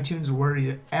iTunes or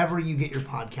wherever you get your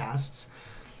podcasts.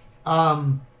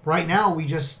 Right now, we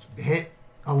just hit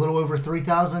a little over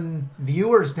 3,000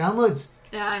 viewers, downloads.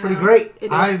 Yeah, it's pretty great.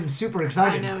 It I'm super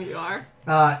excited. I know you are.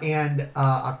 And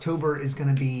October is going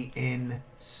to be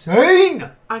insane.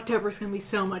 October's going to be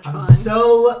so much fun. I'm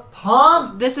so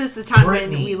pumped. This is the time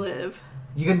Brittany, when we live.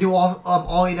 You going to do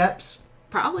all 8 eps?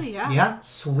 Probably, yeah. Yeah?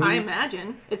 Sweet. I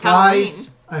imagine. It's Guys,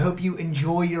 Halloween. I hope you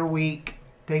enjoy your week.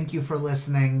 Thank you for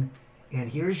listening. And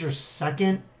here's your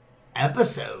second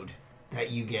episode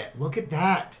that you get. Look at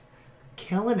that.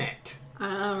 Killing it.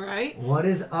 All right. What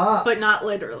is up? But not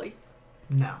literally.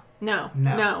 No. No.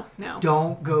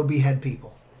 Don't go behead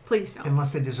people. Please don't.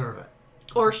 Unless they deserve it.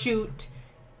 Or shoot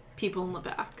people in the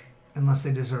back. Unless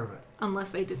they deserve it.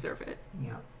 Unless they deserve it.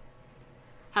 Yeah.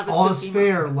 Have a all is spooky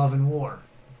fair, moment. love and war.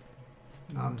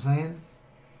 You know what I'm saying?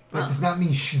 That does not mean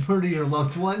you should murder your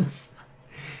loved ones.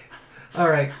 All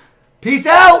right. Peace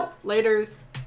out! Laters.